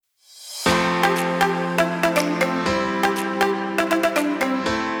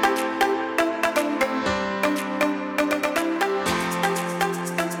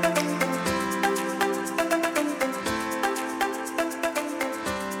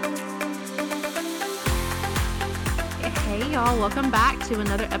y'all. Welcome back to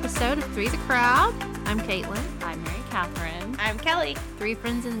another episode of Three the Crowd. I'm Caitlin. I'm Mary Catherine. I'm Kelly. Three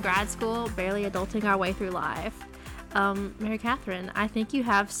friends in grad school, barely adulting our way through life. Mary Catherine, I think you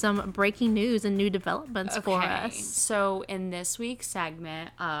have some breaking news and new developments for us. So in this week's segment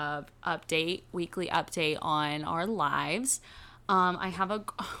of weekly update on our lives, I have a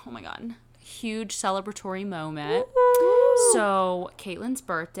huge celebratory moment. Woo-hoo. So Caitlin's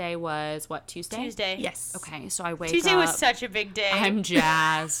birthday was what, Tuesday? Tuesday. Yes. Okay, so I wake Tuesday up. was such a big day. I'm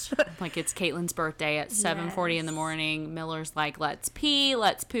jazzed. Like, it's Caitlin's birthday at 7:40 in the morning. Miller's like, let's pee,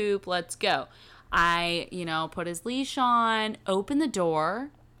 let's poop, let's go. I, put his leash on, open the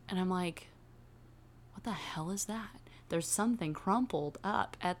door, and I'm like, what the hell is that? There's something crumpled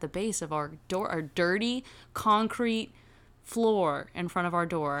up at the base of our door, our dirty concrete floor in front of our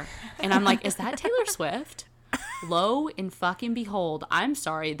door. And I'm like, is that Taylor Swift? Lo and fucking behold, I'm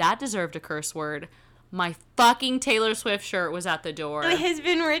sorry, that deserved a curse word. My fucking Taylor Swift shirt was at the door. It has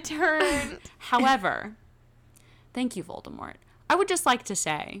been returned. However, thank you, Voldemort. I would just like to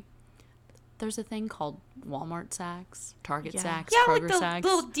say, there's a thing called Walmart sacks, Target sacks, Yeah, Kroger like the sacks.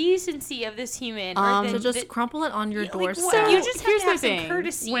 little decency of this human. So just crumple it on your doorstep. Like, you just have Here's to have the some thing.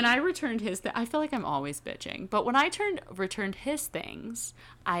 courtesy. When I returned his I feel like I'm always bitching, but when I returned his things,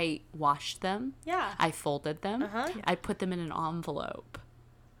 I washed them. Yeah. I folded them. Uh-huh. I put them in an envelope,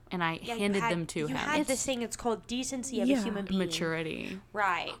 and I handed them to him. You had this thing, it's called decency of a human being. Maturity.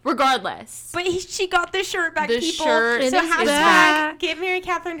 Right. Regardless. But she got the shirt back, The people. shirt so is hashtag back. Get Mary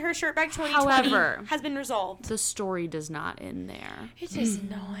Catherine her shirt back 2020 However, has been resolved. the story does not end there. It is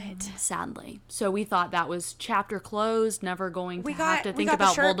not. Sadly. So we thought that was chapter closed, never going to have to we think got the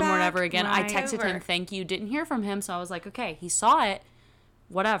about shirt Voldemort back. ever again. I Right. texted him, Over. thank you, didn't hear from him, so I was like, okay, he saw it,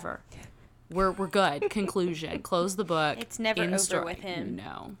 whatever. We're good. Conclusion. Close the book. It's never End over story. with him.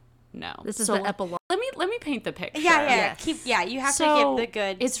 No. This is So the epilogue. Let me paint the picture. Yeah. Yes. You have So, to give the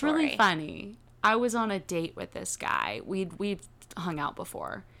good it's story. really funny. I was on a date with this guy. We've hung out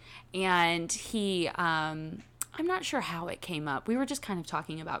before, and he I'm not sure how it came up. We were just kind of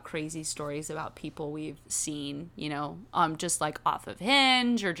talking about crazy stories about people we've seen, just like off of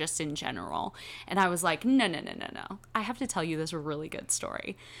Hinge or just in general. And I was like, no. I have to tell you this really good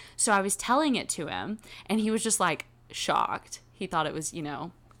story. So I was telling it to him, and he was just like shocked. He thought it was,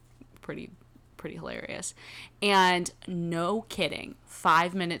 pretty hilarious. And no kidding,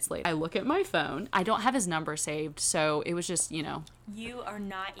 5 minutes later, I look at my phone. I don't have his number saved, so it was just, You are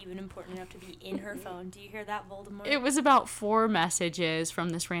not even important enough to be in her phone. Do you hear that, Voldemort? it was about 4 messages from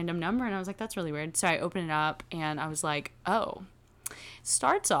this random number, and I was like, that's really weird. So I opened it up, and I was like, oh.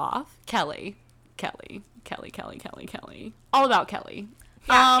 Starts off, Kelly. All about Kelly.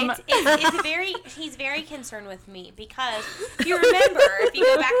 Yeah, he's very concerned with me because if you remember, if you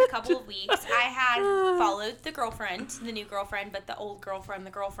go back a couple of weeks, I had followed the new girlfriend, but the old girlfriend,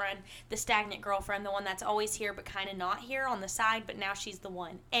 the stagnant girlfriend, the one that's always here but kind of not here on the side, but now she's the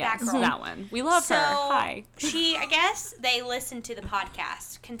one. And Yes, that girl. that one. We love her. Hi. I guess they listened to the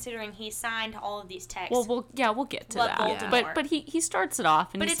podcast, considering he signed all of these texts. Well, we'll get to Love that. Voldemort. But he starts it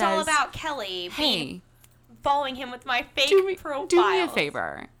off, and but he it's says, all about Kelly hey, following him with my fake profile. do me a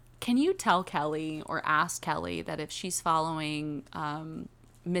favor. Can you tell Kelly or ask Kelly that if she's following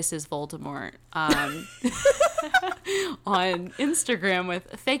Mrs. Voldemort on Instagram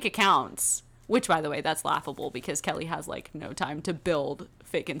with fake accounts, which, by the way, that's laughable because Kelly has no time to build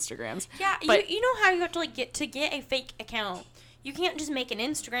fake Instagrams. Yeah, but you know how you have to get a fake account. You can't just make an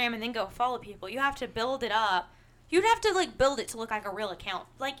Instagram and then go follow people. You have to build it up. You'd have to build it to look like a real account.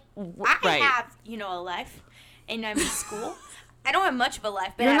 I Right. have a life, and I'm in school. I don't have much of a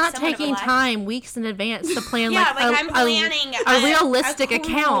life, but You're I have not somewhat of a taking life. time weeks in advance to plan I'm planning a realistic a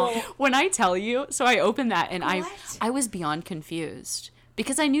account. when I tell you, so I opened that and What? I was beyond confused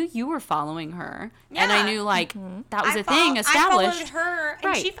because I knew you were following her and I Yeah. knew that was a thing established. I followed her, and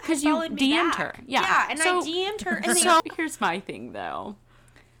Right, she 'cause you followed me DM'd back. her. Yeah. Yeah, and So- I DM'd her. And So here's my thing though.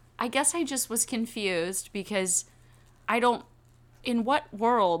 I guess I just was confused because in what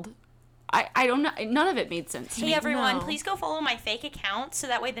world, I don't know, none of it made sense to me. Hey everyone, No. please go follow my fake account so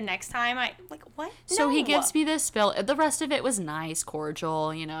that way the next time what? So he No. gives me this spill. The rest of it was nice, cordial,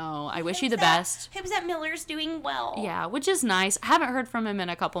 I wish you the best. It was that Miller's doing well. Yeah, which is nice. I haven't heard from him in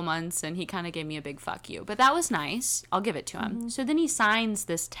a couple months, and he kind of gave me a big fuck you. But that was nice. I'll give it to him. So then he signs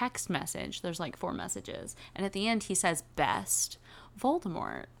this text message. There's 4 messages. And at the end, he says, best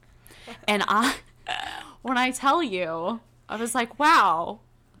Voldemort. And when I tell you, I was like, wow.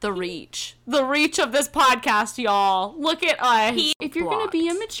 The reach of this podcast, y'all. Look at us. If you're going to be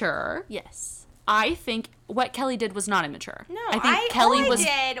immature, Yes. I think what Kelly did was not immature. No, I think Kelly all was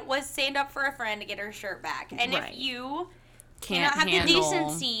I did was stand up for a friend to get her shirt back. And Right. if you can't have handle. the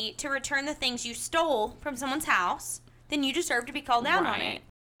decency to return the things you stole from someone's house, then you deserve to be called down on it.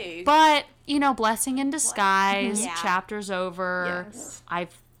 But, blessing in disguise, Yeah. chapter's over. Yes.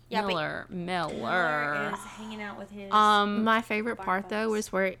 Miller. Miller is hanging out with his. My favorite part though Barnabas.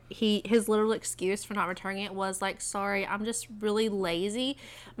 was where his little excuse for not returning it was like, sorry, I'm just really lazy.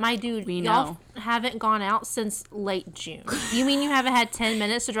 My dude, We y'all know. haven't gone out since late June. You mean you haven't had 10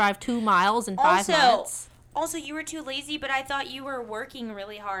 minutes to drive 2 miles in 5 months? Also, you were too lazy, but I thought you were working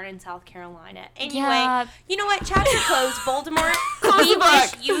really hard in South Carolina. Anyway, Yeah. you know what? Chapter closed. Voldemort, Close we the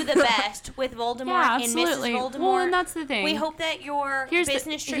wish book. you the best with Voldemort Yeah, and absolutely. Mrs. Voldemort. Well, and that's the thing. We hope that your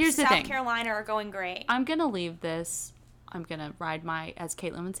business trips here's to the South thing. Carolina are going great. I'm going to leave this. I'm going to ride as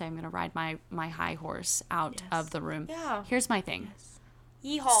Caitlin would say, I'm going to ride my high horse out of the room. Yeah. Here's my thing.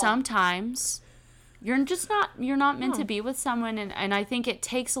 Yeehaw. Sometimes you're not meant to be with someone, and I think it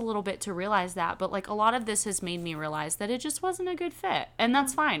takes a little bit to realize that, but like a lot of this has made me realize that it just wasn't a good fit, and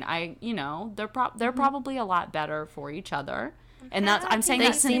that's fine. They're probably a lot better for each other, and that's I'm saying They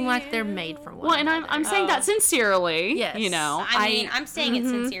that seem like they're made for one well, and I'm another. saying that sincerely. Yes. I mean, I'm saying it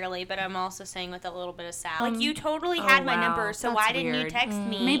sincerely, but I'm also saying with a little bit of sad. Like, you totally had my wow. number, so That's why didn't you weird. text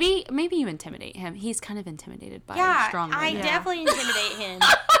me? maybe you intimidate him. He's kind of intimidated by Yeah, strong I women. definitely intimidate him.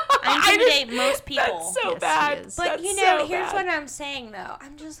 I intimidate most people. So Yes, bad. he is. But That's you know, so here's bad. what I'm saying though.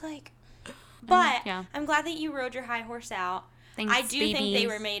 I'm just like, but yeah. I'm glad that you rode your high horse out. Thanks, I do think they babies.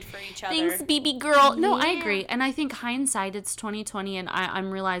 were made for each other. Thanks, BB girl. No, I Yeah. agree. And I think hindsight, it's 2020, and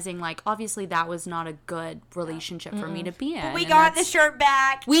I'm realizing, like, obviously that was not a good relationship for me to be in. We and got the that's- shirt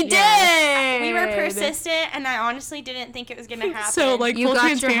back. We did! We were persistent, and I honestly didn't think it was gonna happen. So, like, You full got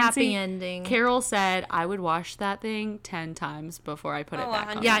your transparency, happy ending. Carol said I would wash that thing 10 times before I put it Oh, back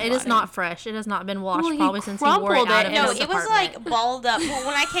on 100%. Yeah, my it is body. not fresh. It has not been washed Well, he probably since he wore it crumpled out it. of No, his it was apartment. like balled up. Well,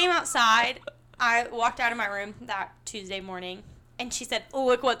 when I came outside, I walked out of my room that Tuesday morning, and she said, "Oh,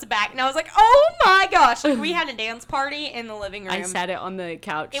 look what's back," and I was like, "Oh my gosh!" Like, we had a dance party in the living room. I sat it on the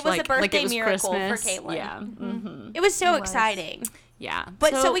couch. It was a like birthday it was miracle for Christmas. Caitlin. Yeah. Mm-hmm. It was so was. exciting. Yeah.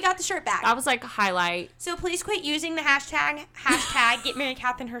 But so we got the shirt back. That was like a highlight. So please quit using the hashtag Get Mary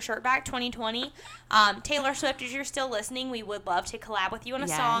Catherine her shirt back 2020. Taylor Swift, if you're still listening, we would love to collab with you on a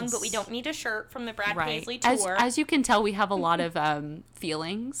song, but we Yes. don't need a shirt from the Brad Right. Paisley tour. As you can tell, we have a lot of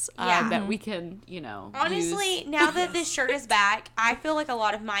feelings Yeah. that we can, Honestly, use. now that this shirt is back, I feel like a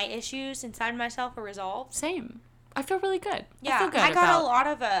lot of my issues inside myself are resolved. Same. I feel really good. Yeah, I feel good got about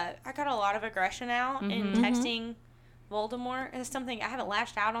a lot of aggression out in texting Voldemort. It's something I haven't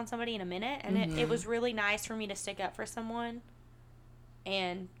lashed out on somebody in a minute, and it was really nice for me to stick up for someone.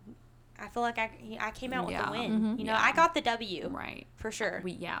 And I feel like I came out with Yeah. the win. You know, Yeah. I got the W right. for sure.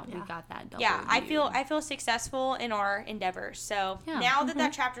 We got that. Yeah, I W. feel successful in our endeavors. So Yeah. now that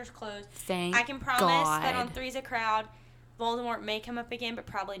that chapter's closed, Thank I can promise that on God. Three's a Crowd, Voldemort may come up again, but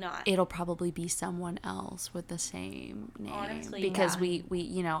probably not. It'll probably be someone else with the same name. Honestly, because yeah.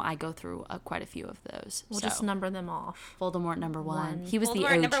 we I go through quite a few of those. We'll so. just number them off. Voldemort number one. One. He was the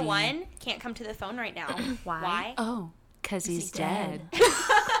Voldemort OG. number 1 can't come to the phone right now. Why? Oh, because he's he's dead. dead.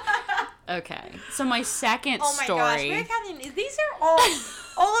 Okay. So my second Oh my story. gosh, Mary Catherine, these are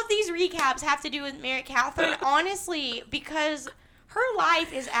all of these recaps have to do with Mary Catherine, honestly, because her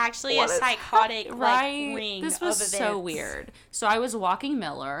life is actually a psychotic like, ring This was of events. so weird. So I was walking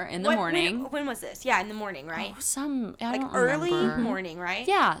Miller in the morning. When was this? Yeah, in the morning, right? I Like don't early remember. morning, right?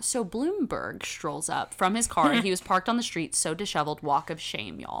 Yeah, so Bloomberg strolls up from his car. He was parked on the street, so disheveled. Walk of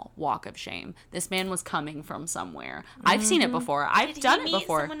shame, y'all. Walk of shame. This man was coming from somewhere. I've seen it before. I've Did done he it meet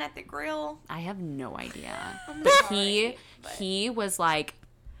before. someone at the grill? I have no idea. I'm But sorry, but- he was like,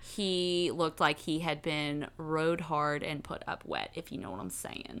 he looked like he had been rode hard and put up wet, if you know what I'm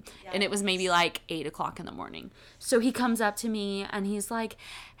saying. And it was maybe like 8 o'clock in the morning. So he comes up to me and he's like,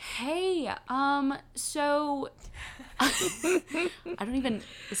 hey, so I don't even,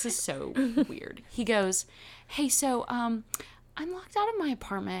 this is so weird. He goes, hey, so I'm locked out of my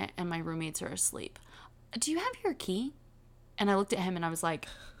apartment and my roommates are asleep. Do you have your key? And I looked at him and I was like,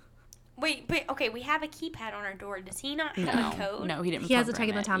 Wait, but okay, we have a keypad on our door. Does he not have a code? No, he didn't. He hasn't program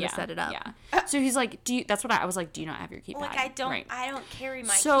taken the it. time to Yeah, set it up. Yeah. So he's like, that's what I was like, do you not have your keypad? Like I don't Right. carry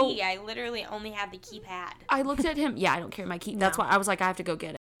my So- key. I literally only have the keypad. I looked at him. Yeah, I don't carry my key. That's why I was like, I have to go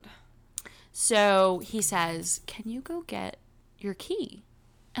get it. So he says, can you go get your key?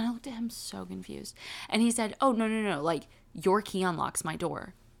 And I looked at him so confused. And he said, oh, no. Like, your key unlocks my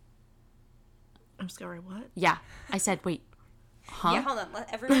door. I'm sorry, what? Yeah. I said, wait. Huh? Yeah, hold on.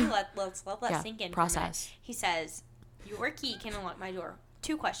 Let's let that Yeah, sink in. process. For a minute. He says, "Your key can unlock my door."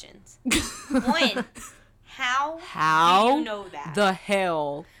 2 questions. One, how How do you know that? the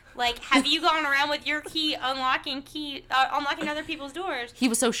hell Like, have you gone around with your key unlocking other people's doors? He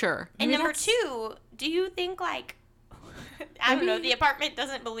was so sure. And number two, do you think, like, I don't know, the apartment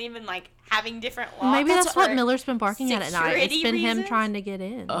doesn't believe in, like, having different locks? Maybe that's what Miller's been barking at night. It's security been him reasons? trying to get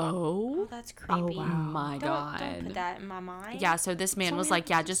in. Oh, that's creepy. Oh my God. Don't put that in my mind. Yeah, so this man was like,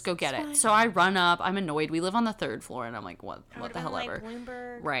 yeah, just go get it. So I run up. I'm annoyed. We live on the 3rd floor, and I'm like, what the hell like ever.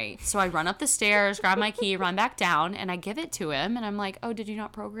 Bloomberg. Right. So I run up the stairs, grab my key, run back down, and I give it to him, and I'm like, oh, did you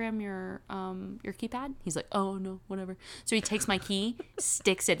not program your keypad? He's like, oh, no, whatever. So he takes my key,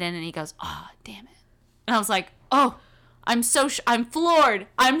 sticks it in, and he goes, oh, damn it. And I was like, oh, I'm floored.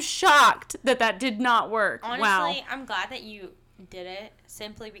 I'm shocked that did not work. Honestly, wow. I'm glad that you did it,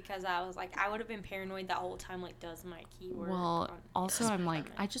 simply because I was like, I would have been paranoid that whole time, like, does my key work? Well, also, I'm like,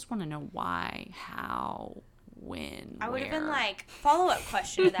 I just want to know why, how, when, I would have been where. like, follow-up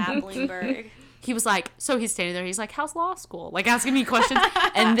question to that, Bloomberg. He was like, so he's standing there. He's like, how's law school? Like, asking me questions.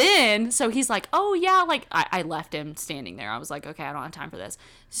 And then, so he's like, oh, yeah. Like, I left him standing there. I was like, okay, I don't have time for this.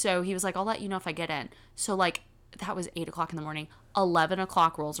 So he was like, I'll let you know if I get in. So, like, that was 8 o'clock in the morning. 11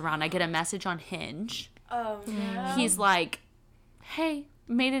 o'clock rolls around. I get a message on Hinge. Oh, no. He's like, hey,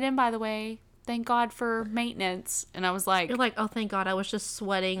 made it in, by the way. Thank God for maintenance. And I was like, You're like, oh, thank God. I was just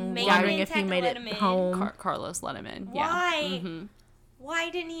sweating, Maintenance wondering if had you to made let it him in. home. Carlos let him in. Why? Yeah. Mm-hmm.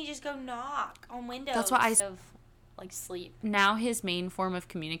 Why didn't he just go knock on windows? That's what I- instead of, like, sleep. Now his main form of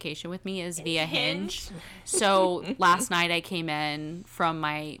communication with me is via Hinge. So last night I came in from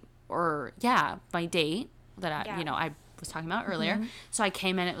my date that I was talking about earlier. Mm-hmm. So I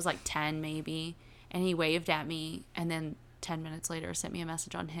came in, it was like 10 maybe, and he waved at me, and then 10 minutes later sent me a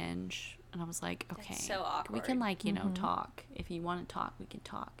message on Hinge, and I was like, okay, That's so awkward. we can, like, you know, talk. If you want to talk, we can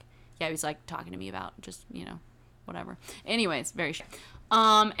talk. Yeah, he was like talking to me about just, you know, whatever. Anyways, very sure.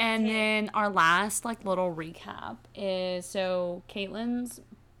 And then our last, like, little recap is, so Caitlin's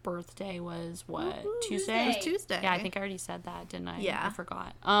birthday was what? Tuesday? It was Tuesday. Yeah, I think I already said that, didn't I? Yeah. I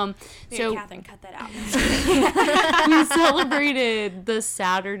forgot. So Catherine, cut that out. We celebrated the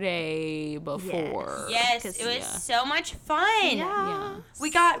Saturday before. Yes, it was so much fun. Yeah.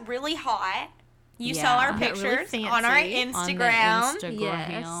 We got really hot. You Yeah. saw our Got really pictures on our fancy. Instagram. On the Instagram.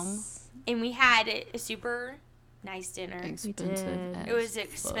 Yes. And we had a super nice dinner. Expensive. did. as It was fuck,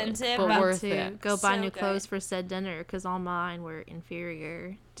 expensive, but but worth to it. go buy So new good. clothes for said dinner because all mine were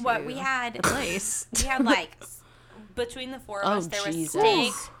inferior to What we had, the place. we had like between the four of Oh, us, there was Jesus.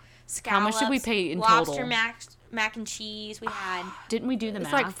 steak, scallops, How much did we pay in lobster total? mac and cheese. We had, Didn't we do the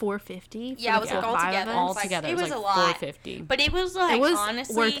It's math? like $4.50. yeah, it was like all together. all It's like- together. It was like a lot, $4.50. but it was like It was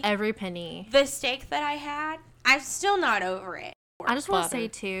honestly worth every penny. the steak that I had. I'm still not over it. I just want to butter. say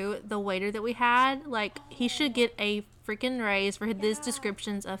too, the waiter that we had, like, he should get a freaking raise for his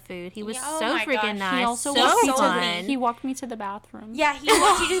descriptions of food. He was Yeah, oh so my freaking gosh. nice. He also so walked me fun. he walked me to the bathroom. Yeah, he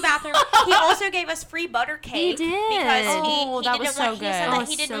walked you to the bathroom. He also gave us free butter cake. did. Because Oh, he that didn't was so want, he said good. that Oh,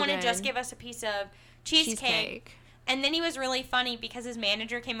 he didn't so want to good. just give us a piece of cheesecake. And then he was really funny because his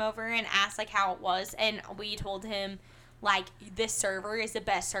manager came over and asked, like, how it was. And we told him, like, this server is the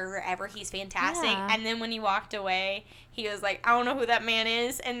best server ever. He's fantastic. Yeah. And then when he walked away, he was like, I don't know who that man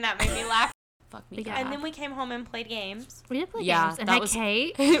is. And that made me laugh. Fuck me. Yeah. And then we came home and played games. We did play Yeah, games and that had was-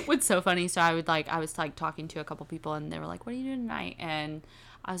 Kate. It was so funny. So I was talking to a couple people, and they were like, "What are you doing tonight?" And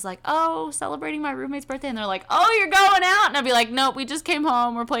I was like, "Oh, celebrating my roommate's birthday." And they're like, "Oh, you're going out?" And I'd be like, "Nope, we just came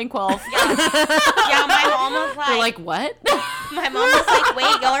home. We're playing Quelf." Yeah, my mom was like, They're like, "What?" my mom was like,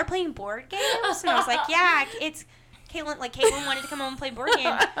 wait, y'all are playing board games? And I was like, yeah, it's Caitlin. Like, Caitlin wanted to come home and play board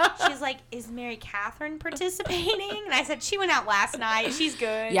game. She's like, is Mary Catherine participating? And I said, she went out last night. She's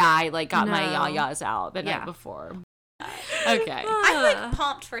good. Yeah, I like got my No. yayas out the Yeah. night before. Okay. I'm like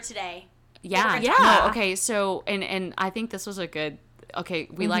pumped for today. Yeah. Yeah. No, okay, so and I think this was a good okay,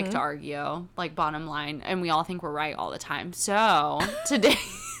 we like to argue, like bottom line, and we all think we're right all the time. So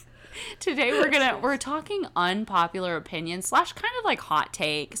today we're talking unpopular opinions / kind of like hot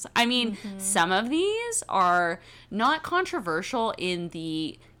takes. I mean, some of these are not controversial in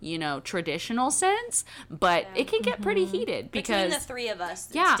the, you know, traditional sense, but it can get pretty heated Between because the three of us,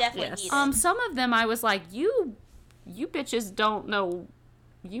 it's Yeah. definitely Yes. heated. some of them I was like, you bitches don't know,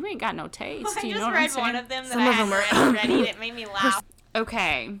 you ain't got no taste. I You just know what I'm read saying? one of them that Some I of hadn't them read are- already, and it made me laugh.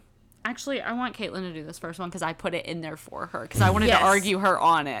 Okay. Actually, I want Caitlin to do this first one because I put it in there for her because I wanted Yes. to argue her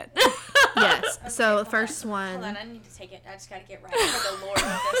on it. Yes. So hold first Hold on, one. I need to take it. I just got to get right for the Lord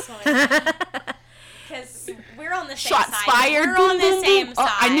of this one. Because we're on the same Shots side. fired. We're Boom, on the boom, same boom. side.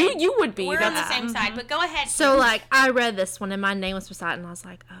 Oh, I knew you would be. We're on the That's- same side, but go ahead. So like I read this one and my name was beside it and I was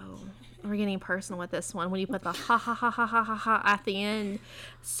like, oh, we're getting personal with this one when you put the ha ha ha ha ha ha ha at the end.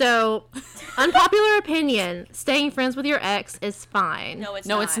 So, unpopular opinion: staying friends with your ex is fine. No, it's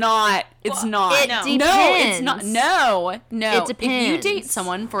No, not. it's not. It's not. It No. depends. No, it's not. No. It If you date depends.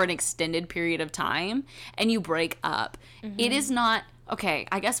 someone for an extended period of time and you break up, it is not okay.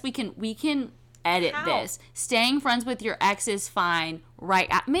 I guess we can edit How? this. Staying friends with your ex is fine. Right?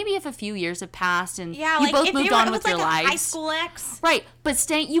 Maybe if a few years have passed and Yeah, you like both if moved they were, on it with was your like a lives. high school ex. Right, but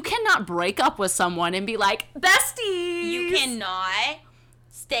you cannot break up with someone and be like, besties. You cannot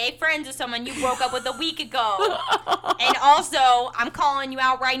stay friends with someone you broke up with a week ago. And also, I'm calling you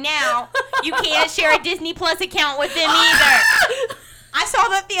out right now. You can't share a Disney Plus account with them either. I saw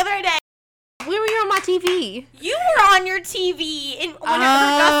that the other day. Where were you on my TV? You were on your TV and whenever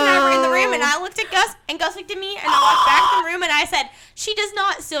Gus and I were in the room, and I looked at Gus and Gus looked at me, and I walked back in the room and I said, she does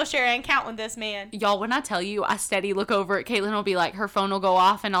not still share an account with this man. Y'all, when I tell you, I steady look over at Caitlin, will be like, her phone will go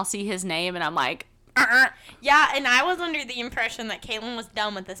off and I'll see his name and I'm like, Yeah, and I was under the impression that Caitlin was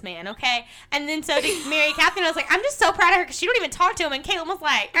done with this man, okay? And then so did Mary Catherine. I was like, I'm just so proud of her because she don't even talk to him. And Caitlin was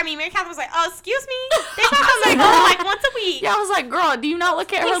like, Mary Catherine was like, oh, excuse me? They talk to my girl like once a week. yeah, I was like, girl, do you not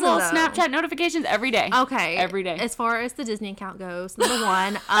look at her Listen, little though. Snapchat notifications every day? Okay. Every day. As far as the Disney account goes, number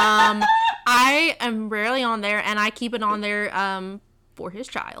one, I am rarely on there, and I keep it on there for his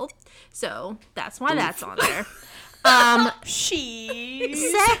child. So that's why that's on there.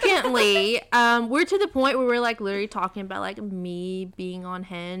 Secondly, we're to the point where we're like literally talking about like me being on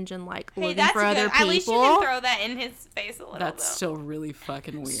Hinge and like Hey, looking that's for good. other At least you people. can throw that in his face a little. That's though. still really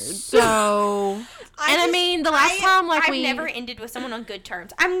fucking weird. So, I mean, the last time like I've we never ended with someone on good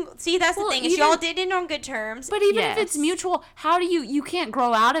terms. See, that's the Well, thing is even- y'all did end on good terms. But even if it's Yes. mutual, how do you can't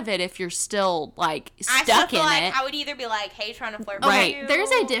grow out of it if you're still like I still stuck feel in like it? I would either be like, hey, trying to flirt Right. with you. there's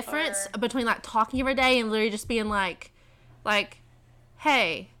a difference or- between like talking every day and literally just being like,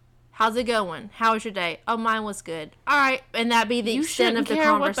 hey, how's it going? How was your day? Oh, mine was good. All right, and that be the You extent shouldn't of the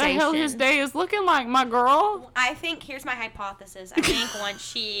care what the conversation. hell his day is looking like, my girl. I think here's my hypothesis. I think once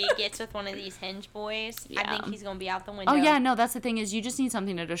she gets with one of these Hinge boys, I Yeah. think he's gonna be out the window. Oh yeah, no, that's the thing is you just need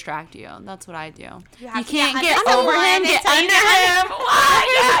something to distract you. That's what I do. You You have to can't get get under over someone him, get until you under get him.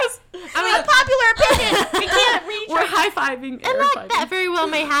 Why? Yes. I mean, unpopular opinion. We can't reach. We're high fiving. And like that very well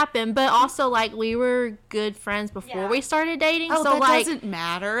may happen, but also like we were good friends before Yeah. we started dating, Oh, so that like doesn't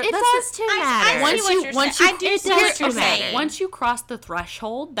matter. it That's does too I matter. see Once what you- you're once saying. you- I do it see does what too you're matter. saying. Once you cross the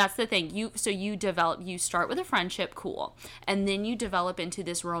threshold, that's the thing. You start with a friendship, cool, and then you develop into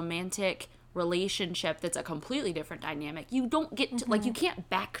this romantic relationship that's a completely different dynamic. You don't get to, like you can't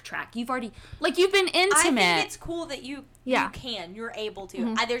backtrack. You've already you've been I intimate. think it's cool that you're able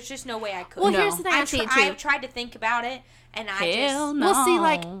to. There's just no way I could. Well, No. here's the thing. I see it too. I've tried to think about it, and I Hell just. no. Well, see,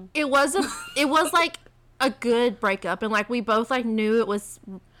 like it was like a good breakup, and like we both like knew it was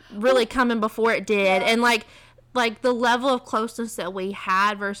really coming before it did, and like the level of closeness that we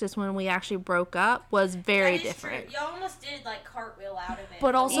had versus when we actually broke up was very That is true. different. Y'all almost did like cartwheel out of it.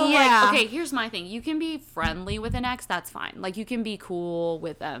 But also, Yeah. like, okay, here's my thing. You can be friendly with an ex, that's fine. Like, you can be cool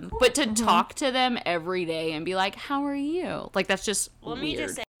with them. But to talk to them every day and be like, how are you? Like, that's just let weird. me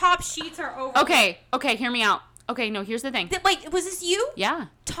just say, top sheets are over. Okay, hear me out. Okay, no, here's the thing. Wait, was this you? Yeah.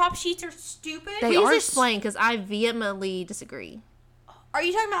 Top sheets are stupid. They Please are explain, because I vehemently disagree. Are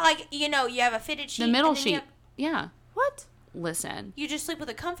you talking about like you have a fitted sheet? The middle and then sheet. Yeah. What? Listen. You just sleep with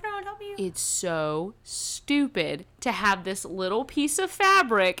a comforter on top of you? It's so stupid to have this little piece of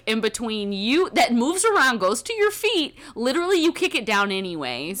fabric in between you that moves around, goes to your feet. Literally, you kick it down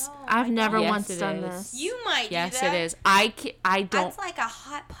anyways. No, I've I never don't. Yes, once it done is. this. You might Yes, do that. it is. I don't. That's like a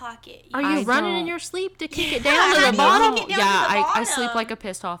hot pocket. Are you I running in don't- your sleep to kick it Yeah, down how to do the you bottom? kick it down Yeah, to the I sleep bottom? like a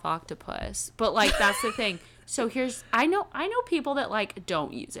pissed off octopus. But like that's the thing. So I know people that like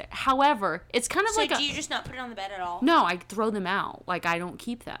don't use it. However, it's kind of So like do you just not put it on the bed at all? no, I throw them out. Like I don't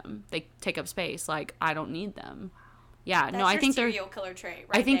keep them. They take up space. Like I don't need them. Yeah, That's no, I your think they're serial killer trait.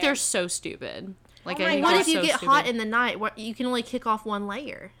 Right I think there. they're so stupid. Like Oh I my think What they're if you so get stupid. hot in the night? Where you can only kick off one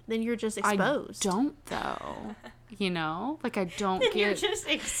layer. Then you're just exposed. I don't though. You know, like I don't You're get. just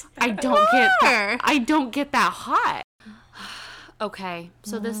exposed. I don't get. Sure. I don't get that hot. Okay,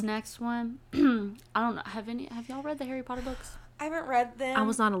 so Mm-hmm. this next one, I don't know. Have y'all read the Harry Potter books? I haven't read them. I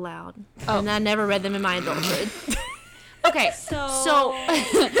was not allowed. Oh. And I never read them in my adulthood. Okay, So-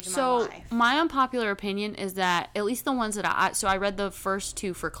 so life. my unpopular opinion is that at least the ones that I read the first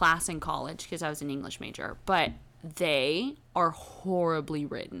two for class in college because I was an English major, but they are horribly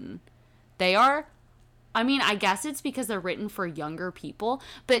written. They are. I mean, I guess it's because they're written for younger people,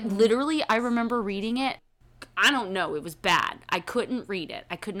 but literally, I remember reading it. I don't know. It was bad. I couldn't read it.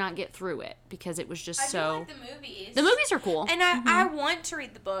 I could not get through it because it was just I do so. like the movies. The movies are cool. And I want to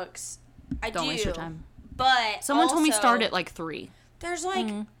read the books, Don't waste your time. But Someone told me also, start at like 3. There's like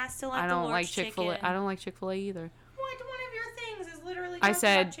I still like I the don't Lord's like Chick-fil-A. chicken. I don't like Chick-fil-A either. What? One of your things is literally. I talking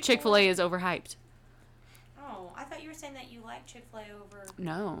said about Chick-fil-A is overhyped. Oh, I thought you were saying that you like Chick-fil-A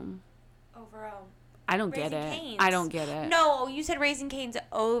No. over. I don't get Raising it. Cane's. I don't get it. No, you said Raising Cane's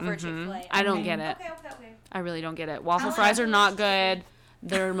over Chick-fil-A. Mm-hmm. I don't get it. Okay. I really don't get it. Waffle like fries are not Chick-fil-A. good.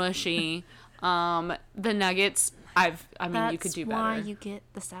 They're mushy. The nuggets, I mean, That's you could do why better. you get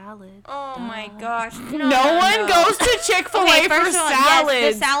the salad. Oh my gosh. No one goes to Chick-fil-A Okay, for first of all, salads.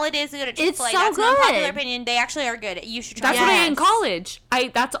 yes, the salad is good at It's Chick-fil-A. so That's an unpopular good. opinion. They actually are good. You should try That's what I ate in it. college.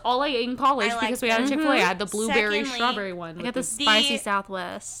 That's all I ate in college I like because we had a them. Chick-fil-A. I had the blueberry Secondly, strawberry one. I with got the spicy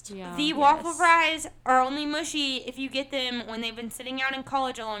Southwest. yeah. The waffle fries are only mushy if you get them when they've been sitting out in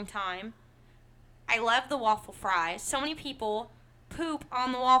college a long time. I love the waffle fries. So many people poop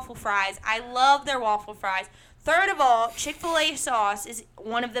on the waffle fries. I love their waffle fries. Third of all, Chick-fil-A sauce is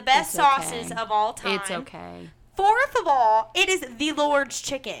one of the best It's okay. sauces of all time. It's okay. Fourth of all, it is the Lord's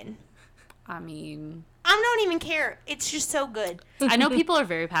chicken. I mean, I don't even care. It's just so good. I know people are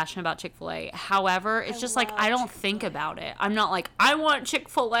very passionate about Chick-fil-A. However, it's just like love I don't think about it. I'm not like I want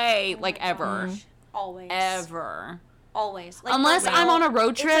Chick-fil-A like ever. Always. Ever. Always. Like, Unless for I'm real, on a road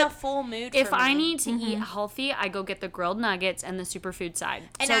It's trip. a full mood If for I me. need to eat healthy, I go get the grilled nuggets and the superfood side.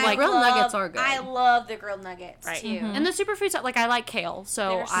 And so I like grilled nuggets are good. I love the grilled nuggets right. too. And the superfood side, like I like kale, so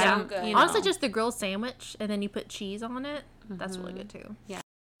They're I so don't. good. You know. Honestly, just the grilled sandwich, and then you put cheese on it. That's really good too.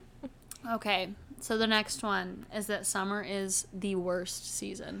 Okay, so the next one is that summer is the worst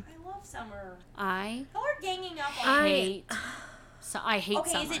season. I love summer. I Y'all are ganging up on me. hate. I hate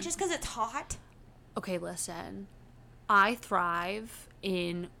Okay, summer. is it just because it's hot? Okay, listen. I thrive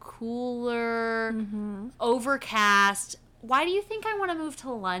in cooler, overcast. Why do you think I want to move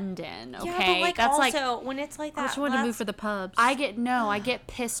to London? Okay, Yeah, but like that's also like when it's like I that. just wanted to that's- move for the pubs. I get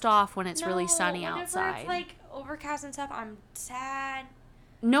pissed off when it's really sunny whenever outside. It's like overcast and stuff. I'm sad.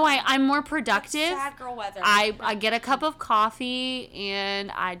 No, I'm more productive. Sad girl weather. I get a cup of coffee and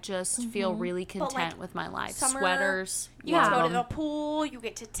I just feel really content like, with my life. summer, Sweaters, You get to go to love the 'em. pool. You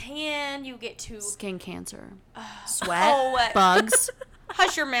get to tan. You get to Skin cancer, sweat, Oh, bugs.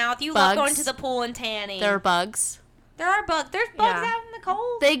 hush your mouth. You love Bugs. going to the pool and tanning. There are bugs. There are bugs. There's bugs Yeah. out in the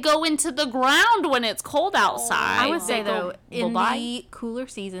cold. They go into the ground when it's cold outside. I would say They go though, in bye-bye. the cooler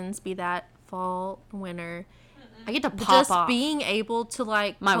seasons, be that fall, winter, I get to pop just off. being able to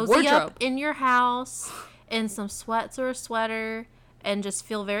like My cozy wardrobe. up in your house in some sweats or a sweater and just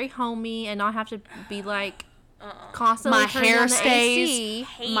feel very homey and not have to be like constantly my turning hair on the stays, AC.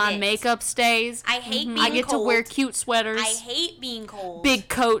 Hate my it. makeup stays. I hate being I get cold. to wear cute sweaters, I hate being cold. big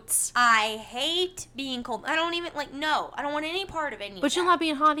coats. I hate being cold. I don't even like. No, I don't want any part of any. But you're not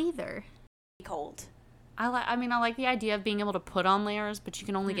being hot either. cold. I like the idea of being able to put on layers, but you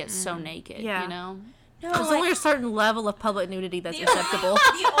can only get so naked. Yeah. You know. No, There's only a certain level of public nudity that's acceptable.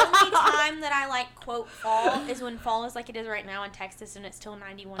 The only time that I like quote fall is when fall is like it is right now in Texas and it's still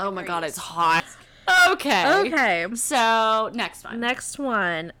 91. Oh my god, degrees. it's hot. Okay. Okay. So next one. Next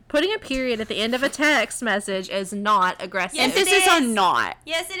one. Putting a period at the end of a text message is not aggressive. Yes, it Emphasis on is. not.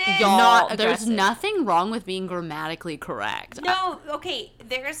 Yes, it is. Y'all, Not there's aggressive. nothing wrong with being grammatically correct. No, okay.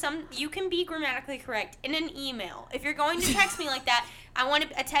 There's some. You can be grammatically correct in an email. If you're going to text me like that, I want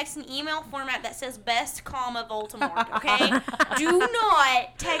a text and email format that says best comma Voldemort. Okay. Do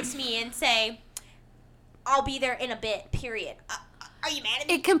not text me and say, "I'll be there in a bit." Period. Are you mad at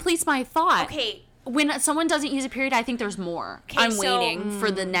me? It completes my thought. Okay. When someone doesn't use a period, I think there's more. Okay, I'm so- waiting for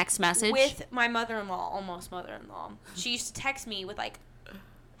the next message. With my mother-in-law, almost mother-in-law, she used to text me with like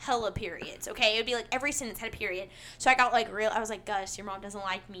hella periods. Okay, it would be like every sentence had a period. So I got like real. I was like, Gus, your mom doesn't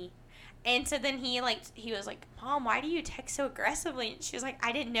like me. And so then he was like, Mom, why do you text so aggressively? And she was like,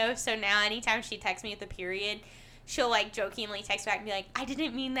 I didn't know. So now anytime she texts me with a period, she'll like jokingly text back and be like, I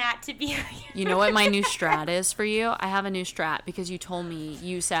didn't mean that to be. You know what my new strat is for you? I have a new strat because you told me,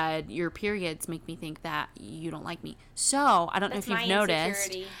 you said your periods make me think that you don't like me. So I don't That's know if my you've noticed.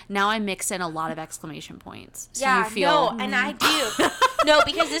 insecurity. Now I mix in a lot of exclamation points. So Yeah, you feel. no, and I do. No,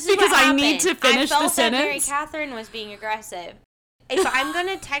 because this is Because what I need happened. to finish I felt the that Mary sentence. Catherine was being aggressive. If I'm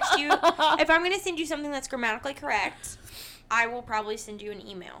gonna text you, if I'm gonna send you something that's grammatically correct, I will probably send you an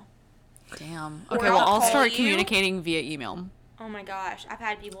email. Damn. Or Okay, well, I'll call start you. communicating via email. Oh my gosh, I've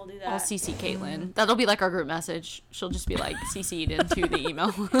had people do that. I'll CC Caitlin. That'll be like our group message. She'll just be like CC'd into the email.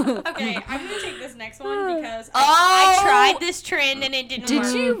 Okay, I'm gonna take this next one because Oh! I tried this trend and it didn't Did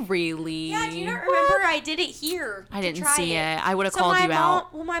work. you really? Yeah, do you not remember? I did it here. I to didn't try see it. I would have So called my you mom,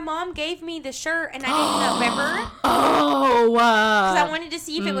 out. well, my mom gave me the shirt and I didn't know. Remember? Oh, Because I wanted to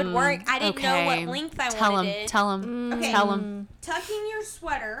see if it would work. I didn't know okay. what length I Tell wanted him. it. Tell him. Okay. Tell him. tucking your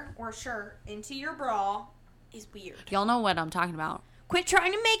sweater or shirt into your bra is weird. Y'all know what I'm talking about. Quit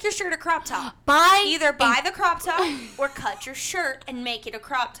trying to make your shirt a crop top. Either Buy the crop top or cut your shirt and make it a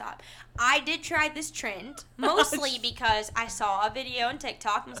crop top. I did try this trend, mostly because I saw a video on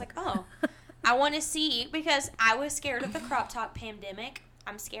TikTok and was like, oh, I want to see, because I was scared of the crop top pandemic.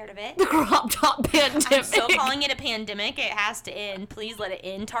 I'm scared of it. The crop top pandemic. I'm still calling it a pandemic. It has to end. Please let it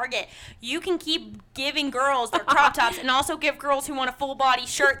end. Target, you can keep giving girls their crop tops and also give girls who want a full body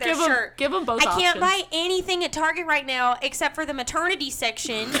shirt their shirt. Give them both I can't options. buy anything at Target right now except for the maternity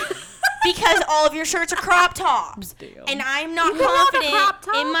section because all of your shirts are crop tops. Damn. And I'm not You want a confident crop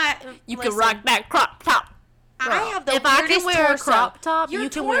top? in my. You listen, can rock that crop top. I have the If I weirdest can wear a torso. crop top, Your you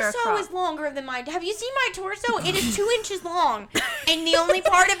can wear a torso crop. is longer than mine. Have you seen my torso? It is 2 inches long, and the only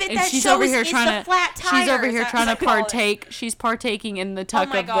part of it And that she's shows over here is trying the to. flat tires. She's over here trying to as I call it. partake. She's partaking in the tuck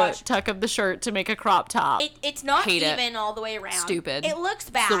my of gosh. the tuck of the shirt to make a crop top. It's not Hate it. even all the way around. Stupid. It looks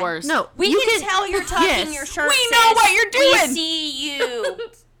bad. It's the worst. No, We you can tell you're tucking yes. your shirt. We know sis. what you're doing. We see you.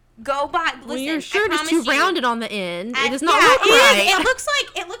 Go by. Listen, When your shirt I is too promise you, rounded on the end, it does yeah, not look it is. right.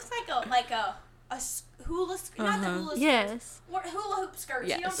 It looks like a hula, not the hula skirt. Yes. What, hula hoop skirts.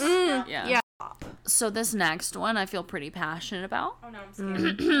 You know Yes. what I'm talking about? Yeah. Yeah. So this next one I feel pretty passionate about. Oh no, I'm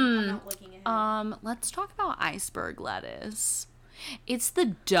scared. I'm not looking at it. Let's talk about iceberg lettuce. It's the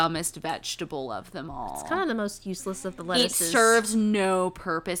dumbest vegetable of them all. It's kind of the most useless of the It lettuces. serves no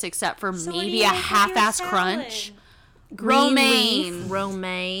purpose except for So what do maybe you a make with your half-ass salad? crunch. Green romaine. leaf,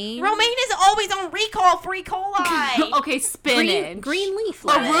 romaine. Romaine is always on recall for E. coli. Okay, spinach. Green leaf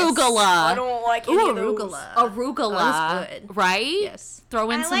lettuce. I Arugula. don't like any Ooh, of those. arugula. Arugula. That was good. Right? Yes.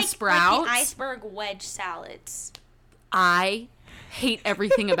 Throw in I some like sprouts. the iceberg wedge salads. I hate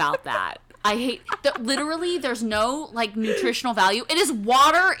everything about that. I hate literally there's no like nutritional value. It is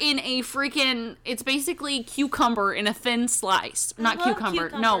water in a freaking it's basically cucumber in a thin slice. Not love cucumber.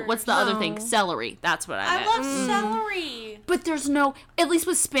 No, what's the other thing? No. Celery. That's what I I meant. love celery. But there's no at least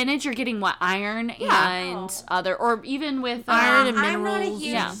with spinach you're getting what iron and Oh. other or even with Iron and I'm not a minerals.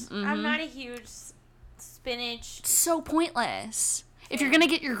 huge. Yeah, I'm not a huge spinach. so pointless. If you're going to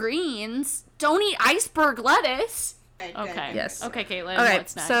get your greens, don't eat iceberg lettuce. Good, Okay. good. Yes. Okay, Caitlin. Okay,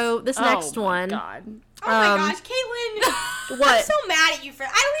 what's next? so this next oh one- My God. Oh my Um, gosh, Caitlin! I'm What? so mad at you for. I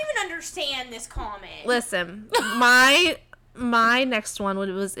don't even understand this comment. Listen, my next one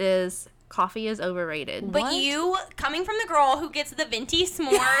is coffee is overrated. But What? you, coming from the girl who gets the venti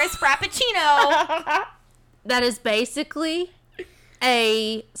s'mores frappuccino, That is basically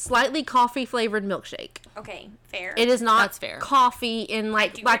a slightly coffee flavored milkshake. okay, fair. It is not That's fair. coffee in do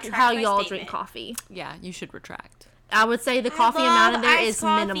like retract how my y'all statement. drink coffee. Yeah, you should retract. I would say the I coffee love amount in there iced is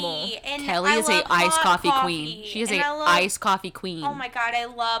coffee, minimal. and Kelly I is a love iced hot coffee queen. She is and a I love- iced coffee queen. Oh my god, I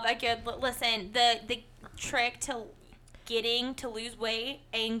love a good. Listen, the trick to getting to lose weight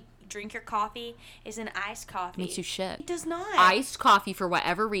and drink your coffee is an iced coffee. Makes you shit. It does not. Iced coffee for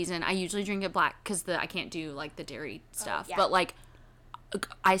whatever reason. I usually drink it black because I can't do like the dairy stuff. yeah. But like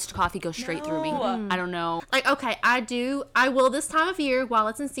iced coffee goes straight through me. No. I don't know. Like, okay, I will this time of year while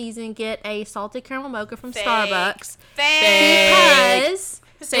it's in season get a salted caramel mocha from Fake. Starbucks Fake. because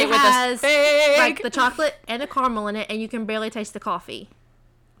Say it it with us. has Fake. like the chocolate and the caramel in it, and you can barely taste the coffee.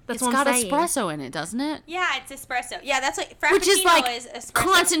 That's It's what got I'm saying. espresso in it, doesn't it? Yeah, it's espresso. Yeah, that's like frappuccino Which is like is espresso.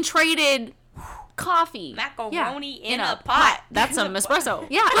 concentrated coffee Macaroni in a a pot. That's some espresso.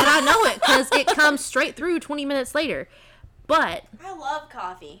 Yeah, and I know it because it comes straight through 20 minutes later. But I love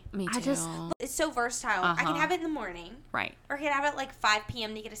coffee. Me too. I just- It's so versatile. I can Uh-huh. have it in the morning, right. or I can have it like 5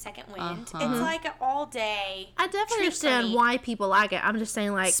 p.m. to get a second wind. Uh-huh. It's like an all day. I definitely treat for understand me. why people like it. I'm just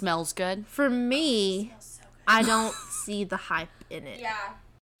saying, like, Smells good. for me, So good. I don't see the hype in it. Yeah.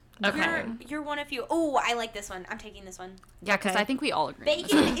 Okay. You're one of few. Oh, I like this one. I'm taking this one. Yeah, because Okay. I think we all agree. on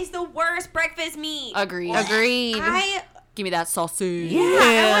this. Bacon is the worst breakfast meat. Agreed. Agreed. I Give me that sausage.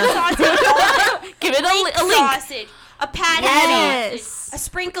 I want sausage. all day. Give it Greek a link. sausage, a patty Yes. sausage, a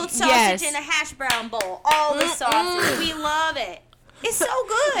sprinkled sausage Yes. in a hash brown bowl. All the sausage. We love it. It's so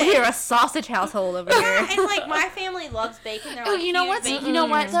good. We're a sausage household over here. And like my family loves bacon. They're Oh, like, you know huge what? bacon You know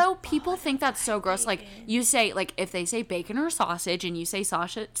what eaters. though? People think that's so gross. Like you say, like if they say bacon or sausage, and you say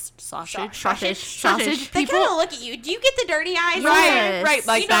sausage. They People, kind of look at you. Do you get the dirty eyes? Yes. right?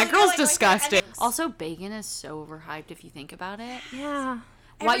 Like You know, that you're girl's like that, disgusting. and then- Also, bacon is so overhyped if you think about it. Yeah.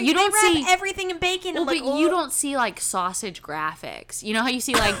 Why you don't they wrap see? everything in bacon. Well, I'm like, but you "Oh." don't see like sausage graphics. You know how you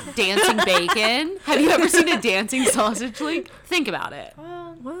see like dancing bacon? Have you ever seen a dancing sausage link? Think about it.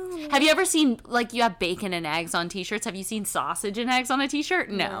 Well, Have you ever seen like you have bacon and eggs on t-shirts? Have you seen sausage and eggs on a t-shirt?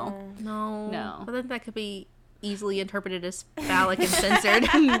 No. no. No. But then that could be easily interpreted as phallic and censored.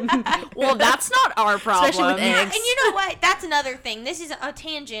 Well, that's not our problem. Especially with eggs. And you know what? That's another thing. This is a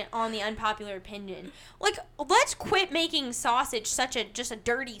tangent on the unpopular opinion. Like, let's quit making sausage such a just a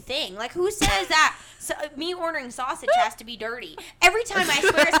dirty thing. Like, who says that me ordering sausage has to be dirty? Every time I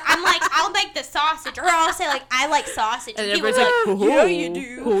swear, I'm like, I'll make the sausage, or I'll say like, I like sausage. And people everybody's are like, yeah, you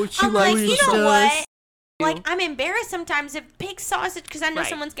do. Oh, she I'm like, likes you know does. what? Like, I'm embarrassed sometimes to pick sausage because I know Right.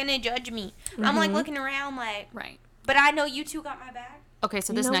 someone's gonna judge me. I'm like looking around like, Right. but I know you two got my back. Okay,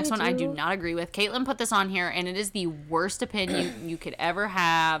 so this No, next we one I do do. not agree with. Caitlin put this on here, and it is the worst opinion you could ever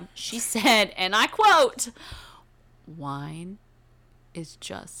have. She said, and I quote, "Wine is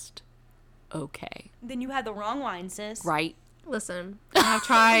just okay." Then you had the wrong wine, sis. Right? Listen, I've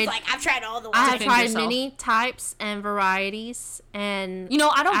tried. Like, I've tried all the I wines. have Defend tried yourself. many types and varieties, and You know,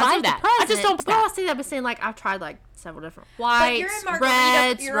 I don't as buy of the that. I just present- don't Well, buy I see that, but saying like I've tried like several different But whites, you're a margarita,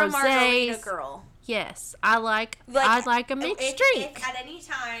 reds, you're a margarita rosés. girl. Yes, I like a mixed drink. If at any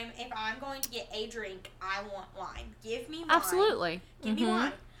time, if I'm going to get a drink, I want wine. Give me wine. Absolutely. Give me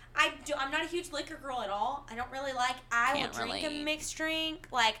wine. I'm not a huge liquor girl at all. I don't really like. I Can't will drink relate. a mixed drink.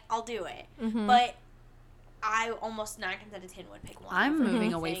 Like, I'll do it. Mm-hmm. But I almost 9 times out of 10 would pick wine. I'm for moving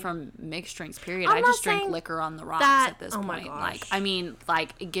anything. away from mixed drinks, period. I'm I not just drink saying liquor on the rocks that- at this oh my point. gosh. Like, I mean,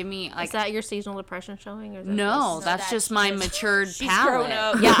 like, give me, like, Is that your seasonal depression showing? Or is that no, just- that's that just she my is- matured she's palate. grown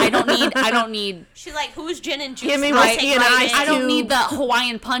up. Yeah, I don't need She's like, who's gin and juice? Give me I'll whiskey take and mine ice in. I don't too. need the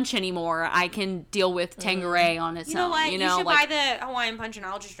Hawaiian punch anymore. I can deal with Tanqueray on its You know own. what? You know, should like, buy the Hawaiian punch and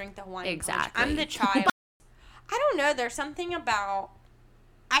I'll just drink the Hawaiian Exactly. punch. I'm the child. I don't know. There's something about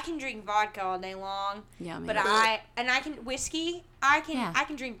I can drink vodka all day long, yeah, but maybe. I can whiskey. I can Yeah. I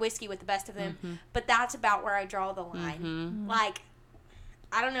can drink whiskey with the best of them, Mhm. but that's about where I draw the line. Mhm. Like,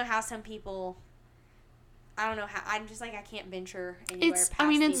 I don't know how some people. I don't know how. I'm just like I can't venture anywhere. It's. Past I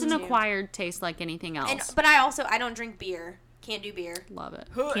mean, it's these an two. acquired taste like anything else. But I don't drink beer. Can't do beer. Love it.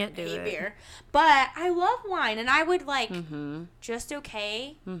 Can't do Hate it. beer. But I love wine, and I would like Mm-hmm. just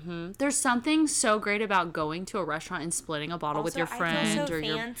okay. Mm-hmm. There's something so great about going to a restaurant and splitting a bottle with Also, your friend I feel so or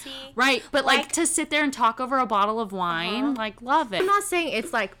your fancy. right, but like Like- to sit there and talk over a bottle of wine, like love it. I'm not saying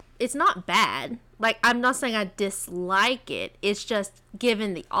it's like it's not bad. Like I'm not saying I dislike it. It's just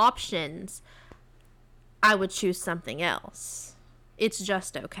given the options, I would choose something else. It's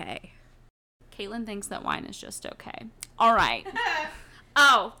just okay. Caitlin thinks that wine is just okay. All right.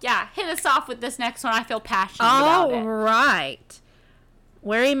 Oh yeah, hit us off with this next one. I feel passionate about All it. right.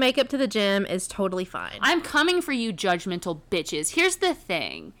 Wearing makeup to the gym is totally fine. I'm coming for you, judgmental bitches. Here's the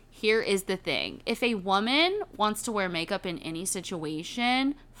thing. Here is the thing. If a woman wants to wear makeup in any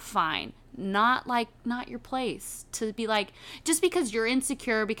situation, fine. Not your place to be like, just because you're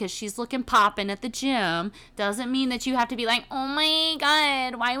insecure because she's looking poppin' at the gym doesn't mean that you have to be like, oh my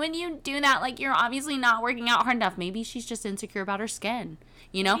God, why would you do that? Like, you're obviously not working out hard enough. Maybe she's just insecure about her skin.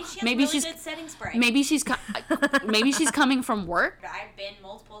 You know, Maybe she has really good setting spray. maybe she's maybe she's coming from work. I've been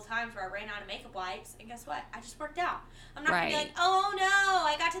multiple times where I ran out of makeup wipes, and guess what? I just worked out. I'm not gonna be Right. like, oh no,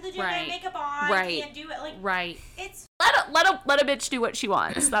 I got to the gym Right. and makeup on. Right. I can't do it. Like, Right. it's Let a bitch do what she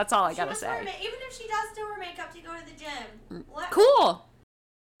wants. That's all I she gotta must wear say. even if she does still wear makeup to go to the gym. Cool.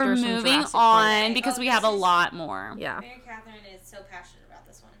 We're There's some moving Jurassic on Park. because Oh, we have a this is- lot more. Yeah. Mary Catherine is so passionate about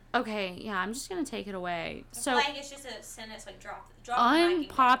this one. Okay, yeah, I'm just gonna take it away. I So, feel like it's just a sentence like drop the mic and go.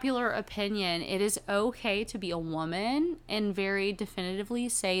 unpopular opinion: it is okay to be a woman and very definitively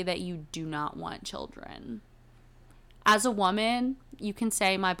say that you do not want children. As a woman, you can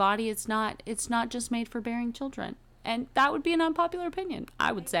say my body it's not just made for bearing children, and that would be an unpopular opinion.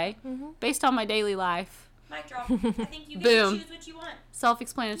 I would say, based on my daily life. Mic drop. I think you get Boom. to choose what you want.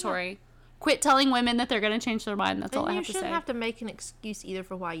 Self-explanatory. Quit telling women that they're going to change their mind. That's all I And you have to shouldn't say. have to make an excuse either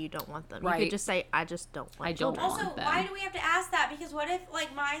for why you don't want them. You Right. could just say, I just don't want I don't children." want Also, them. why do we have to ask that? Because what if,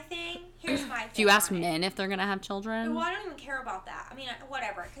 like, my thing, here's my thing. Do you ask on it. men if they're going to have children? Well, I don't even care about that. I mean,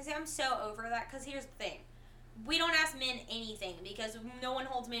 whatever. Because I'm so over that. Because here's the thing. We don't ask men anything because no one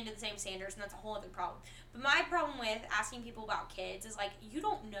holds men to the same standards, and that's a whole other problem. But my problem with asking people about kids is, like, you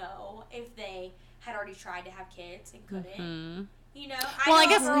don't know if they had already tried to have kids and couldn't. Hmm. You know? Well, I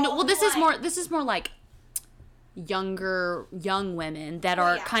know a guess girl who, this is like- more like young women that Well,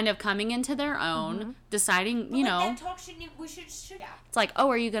 are yeah. kind of coming into their own, deciding, But, you like, know, that talk shouldn't. We should. Yeah. it's like, oh,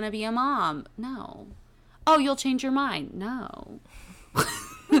 are you going to be a mom? No. Oh, you'll change your mind? No.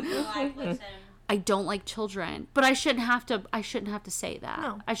 Like, listen. I don't like children, but I shouldn't have to say that.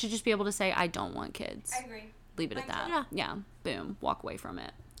 No. I should just be able to say I don't want kids. I agree. Leave it at that. Yeah. Yeah. Boom. Walk away from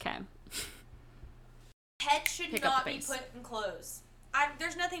it. Okay. Pets should Pick up not the be pace. put in clothes.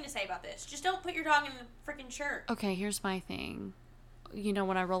 There's nothing to say about this. Just don't put your dog in a freaking shirt. Okay, here's my thing. you know,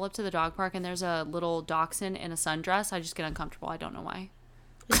 when I roll up to the dog park and there's a little dachshund in a sundress, I just get uncomfortable. I don't know why.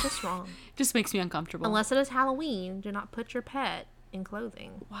 It's just wrong. It just makes me uncomfortable. Unless it is Halloween, do not put your pet in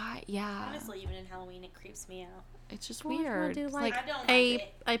clothing. Why? Yeah. Honestly, even in Halloween, it creeps me out. It's just Well, if you wanna weird. do It's like, I don't like a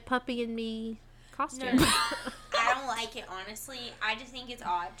it. a puppy and me costume. No. I don't like it, honestly. I just think it's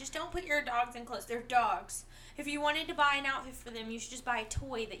odd. Just don't put your dogs in clothes. They're dogs. If you wanted to buy an outfit for them, you should just buy a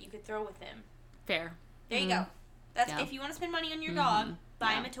toy that you could throw with them. Fair. There you go. That's Yeah. if you want to spend money on your dog,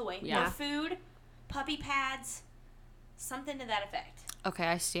 buy Yeah. him a toy. Yeah. Or food, puppy pads, something to that effect. Okay,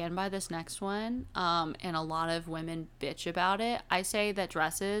 I stand by this next one, and a lot of women bitch about it. I say that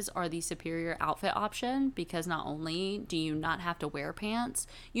dresses are the superior outfit option because not only do you not have to wear pants,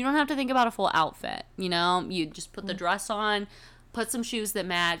 you don't have to think about a full outfit. You know, you just put the dress on, put some shoes that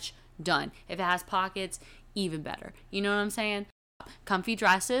match, done. If it has pockets, even better. You know what I'm saying? Comfy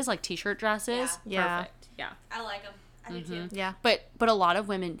dresses, like t-shirt dresses, Yeah. perfect. Yeah. I like them. I do too. Yeah. But a lot of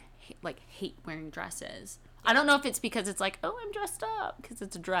women hate wearing dresses. I don't know if it's because it's like, oh, I'm dressed up because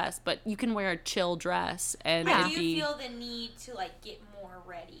it's a dress, but you can wear a chill dress and I it'd do be. feel the need to like get more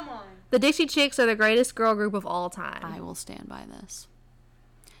ready. Come on. The Dixie Chicks are the greatest girl group of all time. I will stand by this.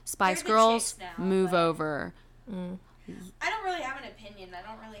 Spice They're the Girls, chicks now, move but- over. I don't really have an opinion. I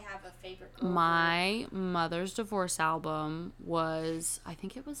don't really have a favorite girl. My mother's divorce album was, I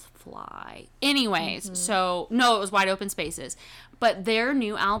think it was Fly. Anyways, so, no, it was Wide Open Spaces. But their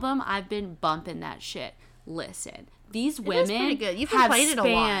new album, I've been bumping that shit. Listen, these women pretty good. You've have played it a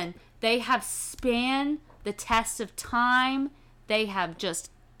lot. They have spanned the test of time. They have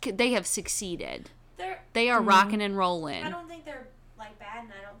succeeded. They are rocking and rolling. I don't think they're like bad,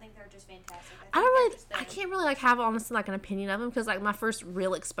 and I don't think they're just fantastic. I don't really, think I they're just can't really like have honestly like an opinion of them because like my first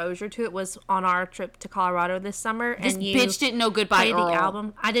real exposure to it was on our trip to Colorado this summer. This and you bitch didn't know Goodbye played Earl. the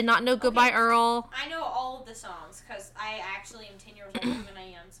album. I did not know Goodbye Earl. I know all of the songs because I actually am 10 years older than I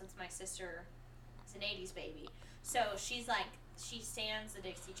am since my sister is an 80s baby. So she's like, she stands the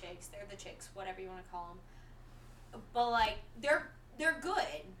Dixie Chicks. They're the chicks, whatever you want to call them. But like, they're good.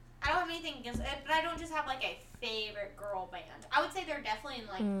 I don't have anything against it, but I don't just have like a favorite girl band. I would say they're definitely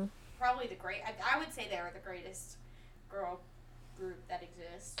like probably the great. I would say they're the greatest girl group that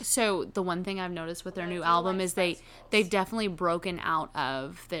exists. So the one thing I've noticed with their Well, I new do album like is Spice Girls. they've definitely broken out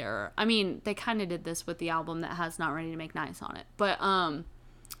of their. I mean, they kind of did this with the album that has Not Ready to Make Nice on it, but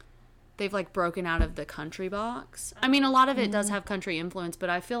they've like broken out of the country box. I mean, a lot of it does have country influence, but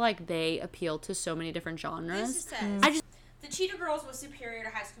I feel like they appeal to so many different genres. This says, I just the Cheetah Girls was superior to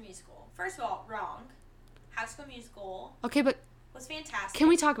High School Musical. First of all, wrong. High School Musical okay, but was fantastic. can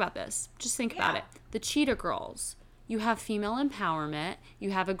we talk about this? Just think about Yeah. it. The Cheetah Girls. You have female empowerment.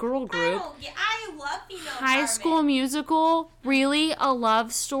 You have a girl I group. don't get. I love female High empowerment. School Musical, really a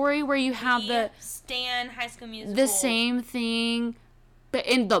love story where you have the Stan High School Musical. the same thing, but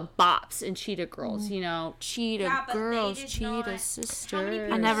in the bops and Cheetah Girls, you know, Cheetah Yeah, but they Girls, did Cheetah not- how many Sisters.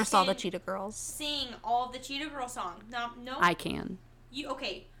 people I never saw the did Cheetah Girls. Sing all of the Cheetah Girl songs. No, I can. you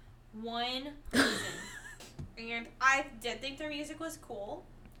okay? One person, and I did think their music was cool.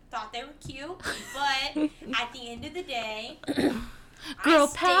 Thought they were cute, but at the end of the day, Girl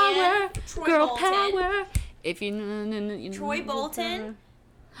I power, stand Troy girl Bolton. power. If you know, Troy Bolton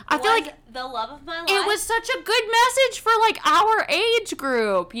I feel was like the love of my life. it was such a good message for like our age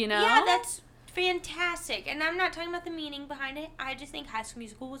group, you know? Yeah, that's fantastic. And I'm not talking about the meaning behind it. I just think High School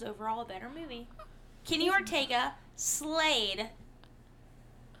Musical was overall a better movie. Kenny Ortega slayed.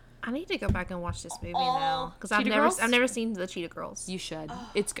 I need to go back and watch this movie All now because Cheetah Girls? I've never seen the Cheetah Girls. You should.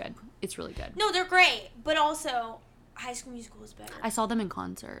 It's good. It's really good. No, they're great, but also High School Musical is better. I saw them in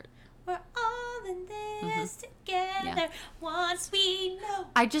concert. We're all in this together once we know.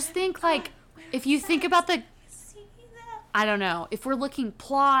 I just think like if you think about the See that. I don't know. If we're looking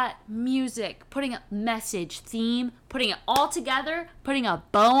plot, music, putting a message, theme, putting it all together, putting a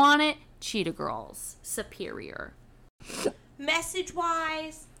bow on it, Cheetah Girls, superior. Message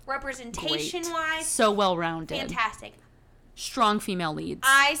wise, representation wise, So well rounded. fantastic. Strong female leads.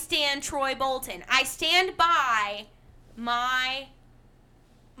 I stand Troy Bolton. I stand by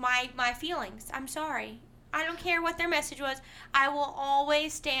my feelings. I'm sorry. I don't care what their message was. I will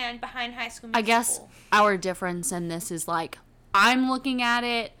always stand behind High School Musical. I guess our difference in this is like I'm looking at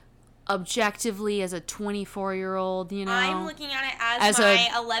it objectively as a 24-year-old, you know. I'm looking at it as As my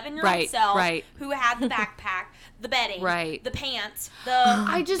a- 11-year-old right, self right. who had the backpack, the bedding, Right. the pants, the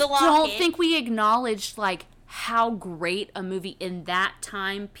I just the don't locket. think we acknowledged like how great a movie in that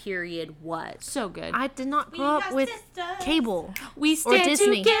time period was. So good. I did not We grow up got with sisters. cable. We stand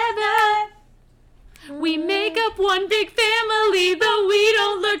Disney. together. We make up one big family, though we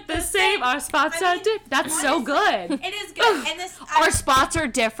don't look the same. Our spots are different. That's so good. It is good. And this Our spots are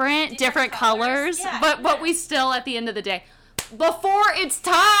different colors, Yeah. but we still, at the end of the day, before it's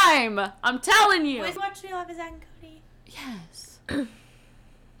time, I'm telling you. Always watch Me Love is Zack and Cody. Yes.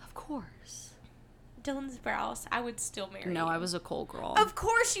 Of course. Dylan Sprouse, I would still marry. No, you. I was a Cole girl. Of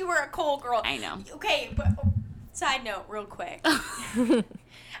course you were a Cole girl. I know. Okay, but side note, real quick.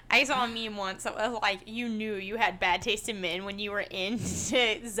 I saw a meme once that was like, you knew you had bad taste in men when you were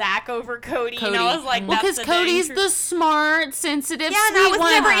into Zach over Cody. And I was like, well, that's because the Cody's thing. the smart, sensitive, Yeah, and sweet I was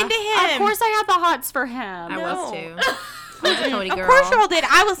one. never into him. Of course, I had the hots for him. I No. was too. I was a Cody girl. Of course y'all did.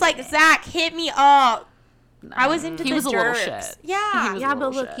 I was like, Zach, hit me up. I was into He the was a little Derbs. shit. Yeah. He was Yeah, a but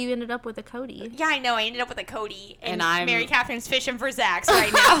little look, shit. you ended up with a Cody. Yeah, I know. I ended up with a Cody. And I'm- Mary Catherine's fishing for Zach's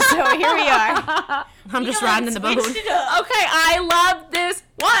right now. So here we are. I'm just riding in the boat. Switched it up. Okay, I love this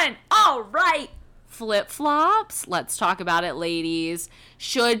one. All right. Flip-flops. Let's talk about it, ladies.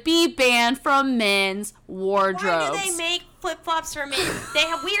 Should be banned from men's wardrobes. Why do they make flip-flops for men? They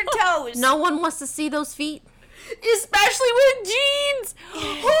have weird toes. No one wants to see those feet. Especially with jeans.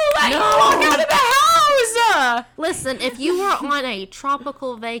 Who let you walk out of the house? Listen, if you were on a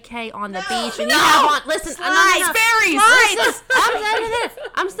tropical vacay on the beach and you no. have on, listen, Slides, berries. Listen,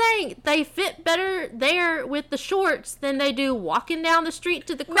 I'm saying they fit better there with the shorts than they do walking down the street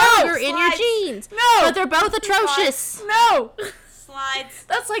to the Kroger in your slides. jeans. No. But they're both atrocious. No. Slides.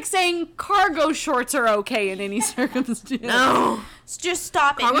 That's like saying cargo shorts are okay in any circumstance. No. Just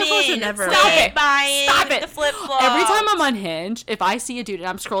stop it, Cargo men. shorts are never Stop okay. it. Buying Stop it. the flip-flops. Every time I'm on Hinge, if I see a dude and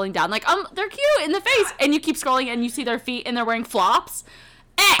I'm scrolling down, like, they're cute in the face, and you keep scrolling and you see their feet and they're wearing flops,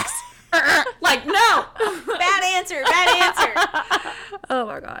 X. Like, no. Bad answer. Bad answer. Oh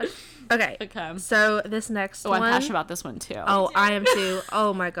my gosh. Okay. Okay. So this next Oh, one. I'm passionate about this one too. Oh, I am too.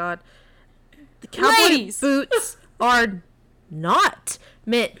 Oh my god. The cowboy Ladies. boots are not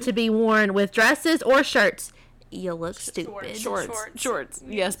meant to be worn with dresses or shirts. You look stupid. Shorts.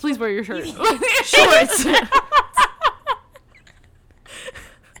 Yes, please wear your shirt. Shorts.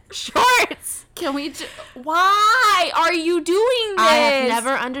 Shorts. Can we? Why are you doing this? I have never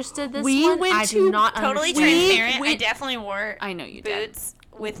understood this We one. went I to do not Totally understand. transparent. I went- definitely wore I know you did. boots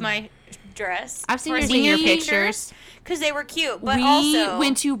with my dress. I've seen for your senior senior pictures. because they were cute. But We also,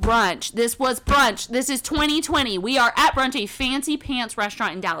 went to brunch. This was brunch. This is 2020. We are at brunch, a fancy pants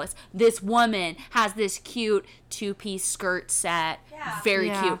restaurant in Dallas. This woman has this cute two-piece skirt set. Yeah. Very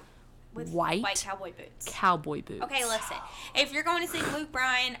Yeah. cute. with white cowboy boots. Cowboy boots. Okay, listen. If you're going to see Luke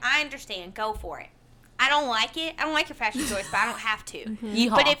Bryan, I understand. Go for it. I don't like it. I don't like your fashion choice, but I don't have to. Yeehaw.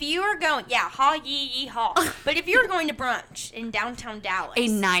 But if you are going, yeah, haw yee yee haw. But if you're going to brunch in downtown Dallas, A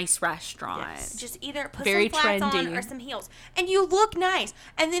nice restaurant. just either put Very some flats on trendy. or some heels, and you look nice.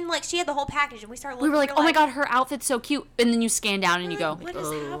 And then like she had the whole package, and we started. We Looking, were like, oh my god, her outfit's so cute. And then you scan down and you go, what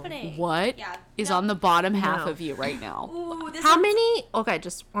is happening? what Yeah, is no. on the bottom half No. of you right now? Ooh, this How one's- many? Okay,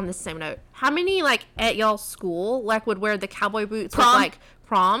 just on the same note. How many like at y'all school like would wear the cowboy boots Prom? with like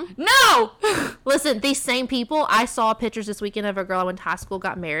prom? No! Listen, these same people. I saw pictures this weekend of a girl I went to high school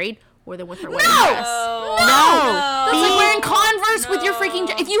got married, wore them with her wedding No! dress. Oh, That's like no. wearing Converse with your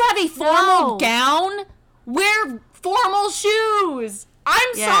freaking. If you have a formal No. gown, wear formal shoes. I'm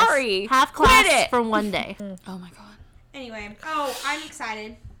Yes. sorry. Have Quit class it. for one day. Oh my god. Anyway, I'm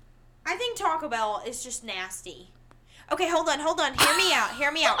excited. I think Taco Bell is just nasty. Okay, hold on.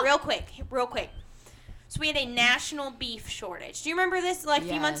 Hear me out real quick. So we had a national beef shortage. Do you remember this like a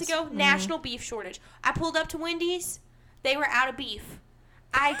few months Yes. ago? National beef shortage. I pulled up to Wendy's. They were out of beef.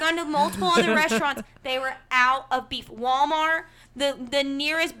 I had gone to multiple other restaurants. They were out of beef. Walmart, the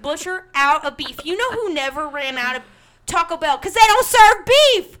nearest butcher, out of beef. You know who never ran out of Taco Bell? Because they don't serve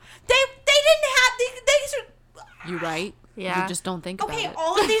beef. They didn't have they You right? Yeah. You just don't think about Okay, it.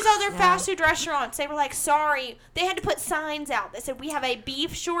 all of these other fast food restaurants, they were like, sorry. They had to put signs out that said, we have a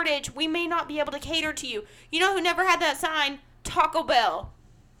beef shortage. We may not be able to cater to you. You know who never had that sign? Taco Bell.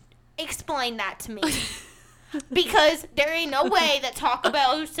 Explain that to me. Because there ain't no way that Taco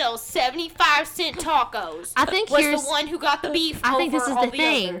Bell, who sells 75-cent tacos, I think was here's- the one who got the beef I think over this is all the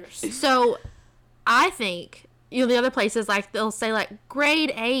thing. others. So, I think the other places like they'll say like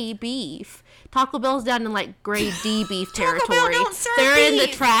grade A beef. Taco Bell's down in like grade D beef Taco Bell territory. don't serve They're in the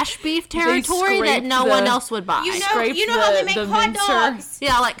beef. trash beef territory that scrape no one the- else would buy. Scrape You know how they the- make the hot mincer. dogs.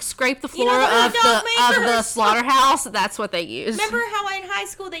 Yeah, like scrape the You know floor the hot of dog the makers? slaughterhouse. That's what they use. Remember how in high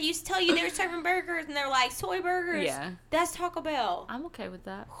school they used to tell you they were serving burgers and they're like soy burgers? Yeah. That's Taco Bell. I'm okay with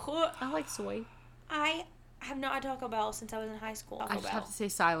that. Huh. I like soy. I have not had Taco Bell since I was in high school. I Taco just Bell. have to say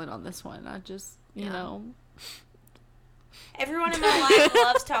silent on this one. I just, you know. Everyone in my life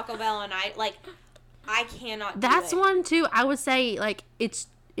loves Taco Bell, and I like. I cannot do That's it. one too. I would say like it's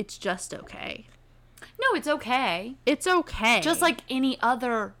just okay. No, it's okay. It's okay. Just like any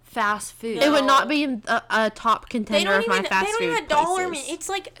other fast food. it would No. not be in a top They contender don't of my even. fast They don't food even have dollar places. menu. It's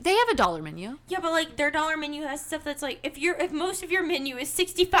like They have a dollar menu. yeah, but like their dollar menu has stuff that's like if most of your menu is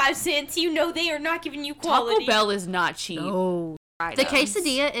 65 cents, you know they are not giving you quality. Taco Bell is not cheap. Oh, the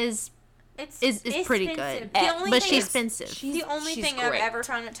quesadilla is is pretty expensive. good, The only but thing she's is- expensive. The only she's thing I've great. ever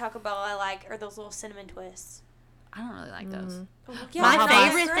found at Taco Bell I like are those little cinnamon twists. I don't really like those. Yeah, My they're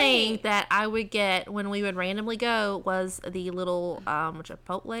favorite great. thing that I would get when we would randomly go was the little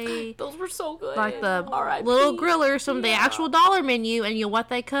Chipotle, Those were so good. like the R.I.P. little grillers from the actual dollar menu, and you know what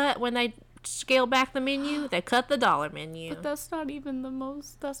they cut when they scale back the menu? They cut the dollar menu. But that's not even the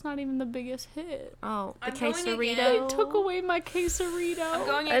most. That's not even the biggest hit. Oh, the I'm going quesarito. again. They took away my quesarito. I'm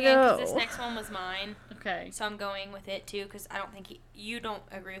going I again because this know. next one was mine. Okay. So I'm going with it too because I don't think you don't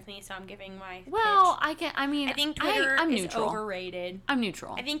agree with me. So I'm giving my Well, pitch. I mean, I think Twitter I'm is neutral. overrated. I'm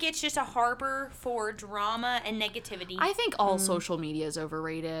neutral. I think it's just a harbor for drama and negativity. I think all social media is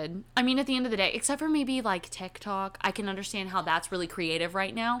overrated. I mean, at the end of the day, except for maybe like TikTok, I can understand how that's really creative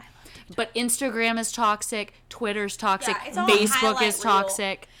right now. But Instagram is toxic, Twitter's toxic, Yeah, it's all Facebook highlight is reel.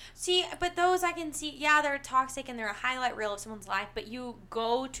 toxic. See, but those I can see. Yeah, they're toxic and they're a highlight reel of someone's life. But you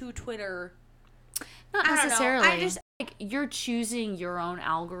go to Twitter. Not I don't know. necessarily. I just- like you're choosing your own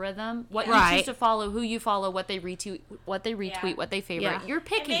algorithm, what you Right. choose to follow, who you follow, what they retweet, what they favorite. Yeah. You're And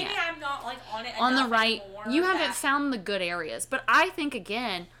picking maybe it. I'm not like on it On the enough right, anymore you haven't that- found the good areas. But I think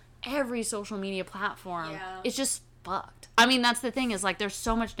again, every social media platform Yeah. is just fucked. I mean, that's the thing is like there's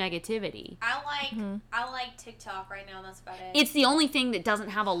so much negativity. I like TikTok right now. That's about it. It's the only thing that doesn't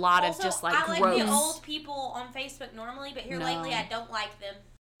have a lot Also, of just like I like gross. the old people on Facebook normally, but here No. lately I don't like them.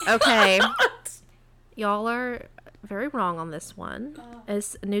 Okay, y'all are very wrong on this one.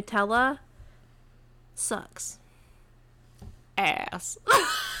 Is Nutella sucks. Ass.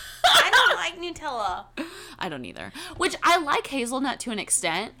 I don't like Nutella. I don't either. Which I like hazelnut to an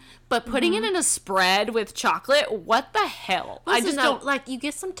extent, but putting it in a spread with chocolate, what the hell? I Listen, just though, don't. like you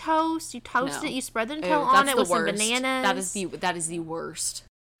get some toast, you toast No. it, you spread the Ew, Nutella on that's it the with some worst. bananas. That is the worst.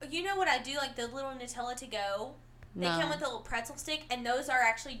 You know what I do? Like the little Nutella to go. They No. come with a little pretzel stick, and those are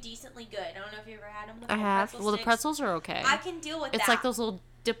actually decently good. I don't know if you ever had them. I have. Well, the sticks. pretzels are okay. I can deal with It's that. like those little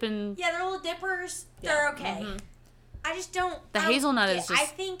dipping. Yeah, they're little dippers. They're okay. I just don't. The I don't hazelnut get- is just I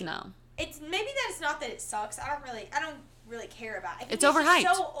think no. it's maybe that it's not that it sucks. I don't really care about it. I think It's just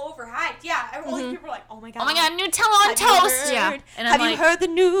overhyped. so overhyped. Yeah, all these people are like, oh my god. Oh my god, Nutella on Have you toast! heard- Yeah. And I'm Have like, you heard the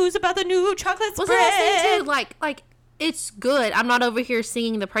news about the new chocolate Well, spread? that's the thing too. Like it's good. I'm not over here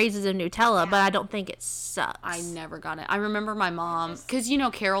singing the praises of Nutella, but I don't think it sucks. I never got it. I remember my mom, because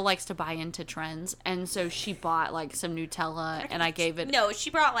Carol likes to buy into trends, and so she bought like some Nutella, and I gave it. No, she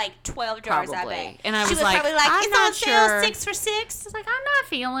brought like 12 jars. Probably. I bet. And I she was like, probably like, I'm it's not on sale, sure. 6 for 6. It's like I'm not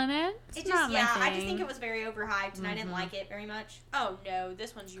feeling it. It's It not just, my yeah, thing. I just think it was very overhyped, and I didn't like it very much. Oh no,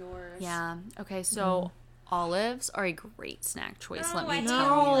 this one's yours. Yeah. Okay. So olives are a great snack choice. No, let I me hate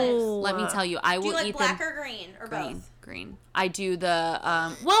tell olives. you. Let me tell you. I Do will you like eat black them. or green or Green. both? Green. I do the.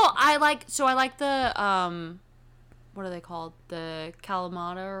 Well, I like. So I like the. What are they called? The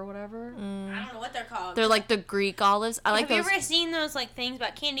Kalamata or whatever. I don't know what they're called. They're like the Greek olives. I like Have those. you ever seen those like things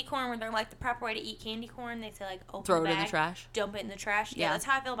about candy corn where they're like the proper way to eat candy corn? They say like open Throw the it in the bag, trash. dump it in the trash. Yeah, Yeah. that's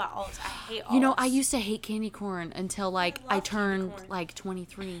how I feel about olives. I hate olives. You know, I used to hate candy corn until like I love candy turned corn. like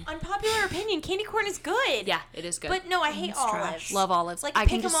 23. Unpopular opinion: candy corn is good. Yeah, it is good. But no, I hate It's olives. trash. Love olives. Like I pick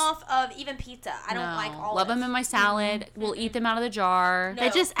can them just off of even pizza. I don't like olives. Love them in my salad. We'll eat them out of the jar. No. They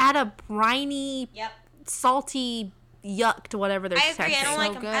just add a briny, Yep. salty yuck to whatever they're I agree. I don't So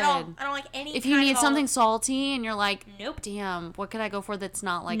like them. I don't. good. I don't like any. If you kind need of something olive. salty and you're like, Nope. damn, what could I go for that's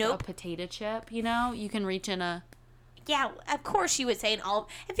not like Nope. a potato chip? You know, you can reach in a. Yeah, of course you would say an olive.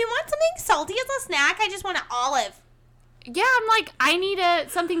 If you want something salty as a snack, I just want an olive. Yeah, I'm like, I need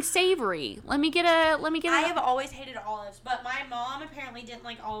something savory. Let me get a. I have always hated olives, but my mom apparently didn't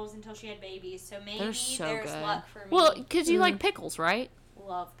like olives until she had babies. So maybe They're so there's good. luck for me. Well, because you like pickles, right?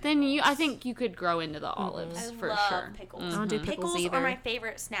 love pickles. Then I think you could grow into the olives I for love sure. pickles. I don't do pickles Pickles either. are my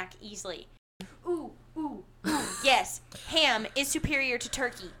favorite snack easily. Ooh, ooh, ooh. Yes, ham is superior to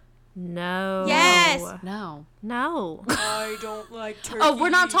turkey. No. Yes. No. No. I don't like turkey. Oh, we're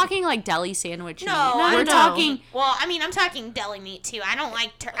not talking like deli sandwich. No, meat. I we're know. talking. Well, I mean, I'm talking deli meat too. I don't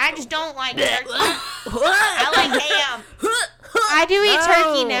like I just don't like turkey. I like ham. I do eat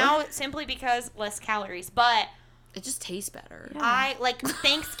turkey No. now simply because less calories, but It just tastes better. I like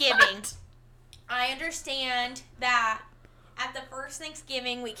Thanksgiving. I understand that at the first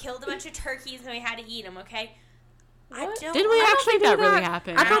Thanksgiving we killed a bunch of turkeys and we had to eat them, okay? I don't. Did we actually think do that that? really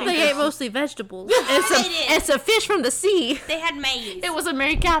happened. I I thought think they ate mostly vegetables and They did. some fish from the sea. They had maize. It was a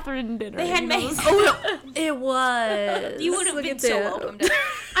Mary Catherine dinner. They had maize. Oh, it was. You would have Look been at so that. welcome to.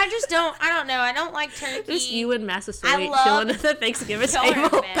 I just don't. I don't know. I don't like turkey. Just you and Massasoit I love- chilling at the Thanksgiving Y'all are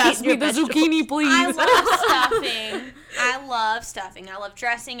table. mad. Pass eating me your the vegetables. zucchini, please. I love stuffing. I love stuffing. I love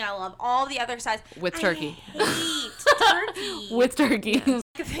dressing. I love all the other sides. With turkey. I hate turkey. With turkey.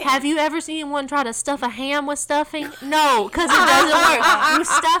 Have you ever seen anyone try to stuff a ham with stuffing? No, because it doesn't work. You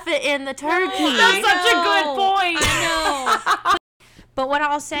stuff it in the turkey. That's such a good point. I know. But what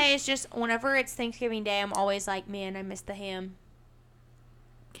I'll say is just whenever it's Thanksgiving Day, I'm always like, man, I miss the ham.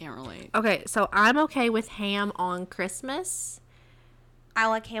 Can't relate. Okay, so I'm okay with ham on Christmas. I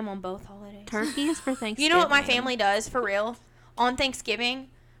like ham on both holidays. Turkey is for Thanksgiving. You know what my family does for real? On Thanksgiving,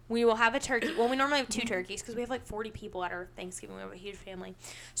 we will have a turkey. Well, we normally have 2 turkeys because we have like 40 people at our Thanksgiving. We have a huge family.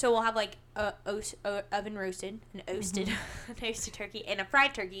 So we'll have like a oven roasted, an oasted, an oasted turkey, and a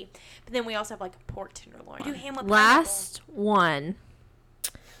fried turkey. But then we also have like a pork tenderloin. We do ham with Last one.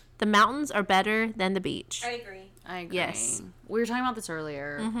 The mountains are better than the beach. pineapple. I agree. I agree. Yes. We were talking about this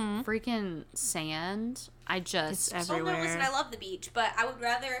earlier. Freaking sand. I just It's Oh, no, everywhere. listen, I love the beach, but I would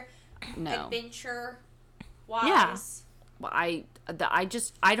rather no. adventure wise. Yeah. Well, I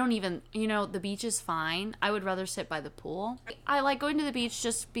don't even, the beach is fine. I would rather sit by the pool. I like going to the beach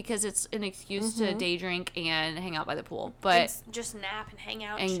just because it's an excuse to day drink and hang out by the pool. But Just nap and hang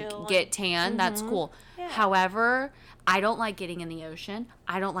out and chill. get tan, that's cool. Yeah. However, I don't like getting in the ocean.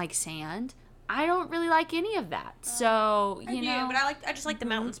 I don't like sand. I don't really like any of that. So, I do, but I just like the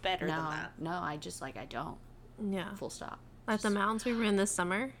mountains better than no, that. no, I don't. Yeah. Full stop. Like the mountains we were in this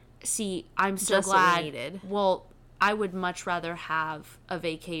summer. See, I'm so Just what we glad. needed. Well, I would much rather have a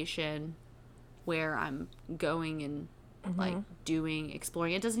vacation where I'm going and like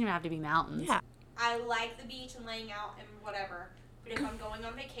exploring. It doesn't even have to be mountains. Yeah. I like the beach and laying out and whatever. But if I'm going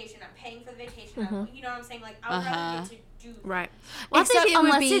on vacation, I'm paying for the vacation. You know what I'm saying? Like, I would rather get to do Right. Well, Except I think it would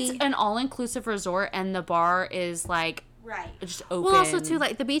unless be... it's an all-inclusive resort and the bar is like right. just open. Well, also too,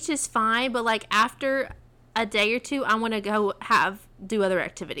 like the beach is fine, but like after a day or two, I want to go do other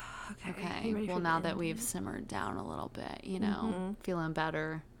activities. Okay. You ready Well, for now the that we've simmered down a little bit, feeling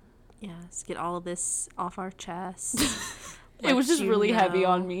better. Yeah, let's get all of this off our chest. It was Let just you really heavy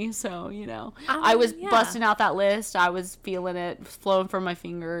know. on me, so I was yeah. busting out that list. I was feeling it flowing from my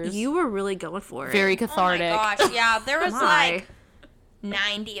fingers. You were really going for it. very cathartic. Oh my gosh, yeah. There was My. like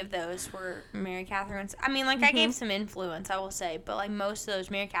 90 of those were Mary Catherine's. I mean, like, I gave some influence, I will say, but like most of those,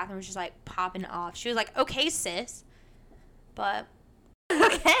 Mary Catherine was just like popping off. She was like, okay, sis. But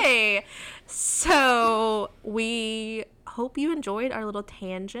Okay, so we hope you enjoyed our little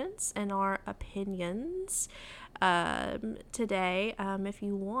tangents and our opinions today. If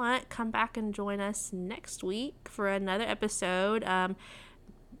you want, come back and join us next week for another episode.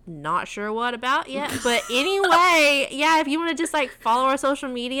 Not sure what about yet, but anyway, yeah, if you want to just like follow our social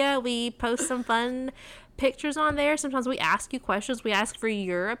media, we post some fun pictures on there. Sometimes we ask you questions. We ask for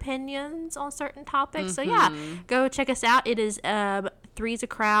your opinions on certain topics. So yeah, go check us out. It is Three's a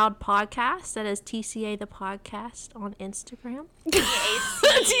Crowd podcast. That is TCA the podcast on Instagram.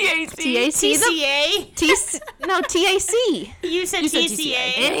 TAC TAC. you said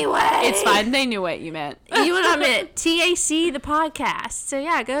TCA. Anyway, It's fine. They knew what you meant. You know what I meant. TAC the podcast. So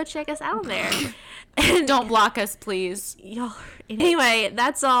yeah, go check us out there. And Don't block us, please. y'all. Anyway,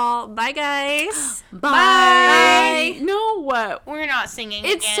 that's all. Bye guys. Bye. No, what? We're not singing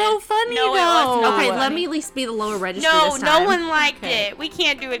It's again. so funny No, it though. wasn't. Okay, let me at least be the lower register No, this no time. one liked Okay. it. We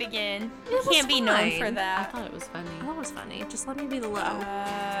can't do it again. We was can't be known fine. for I that. thought it was funny. That was funny. Just let me be the low.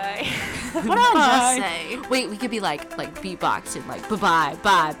 Bye. What did I just say? Wait, we could be like beatboxing, like bye bye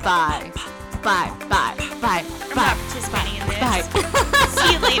bye bye bye bye bye bye I'm not participating in this. bye.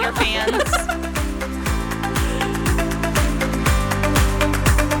 See you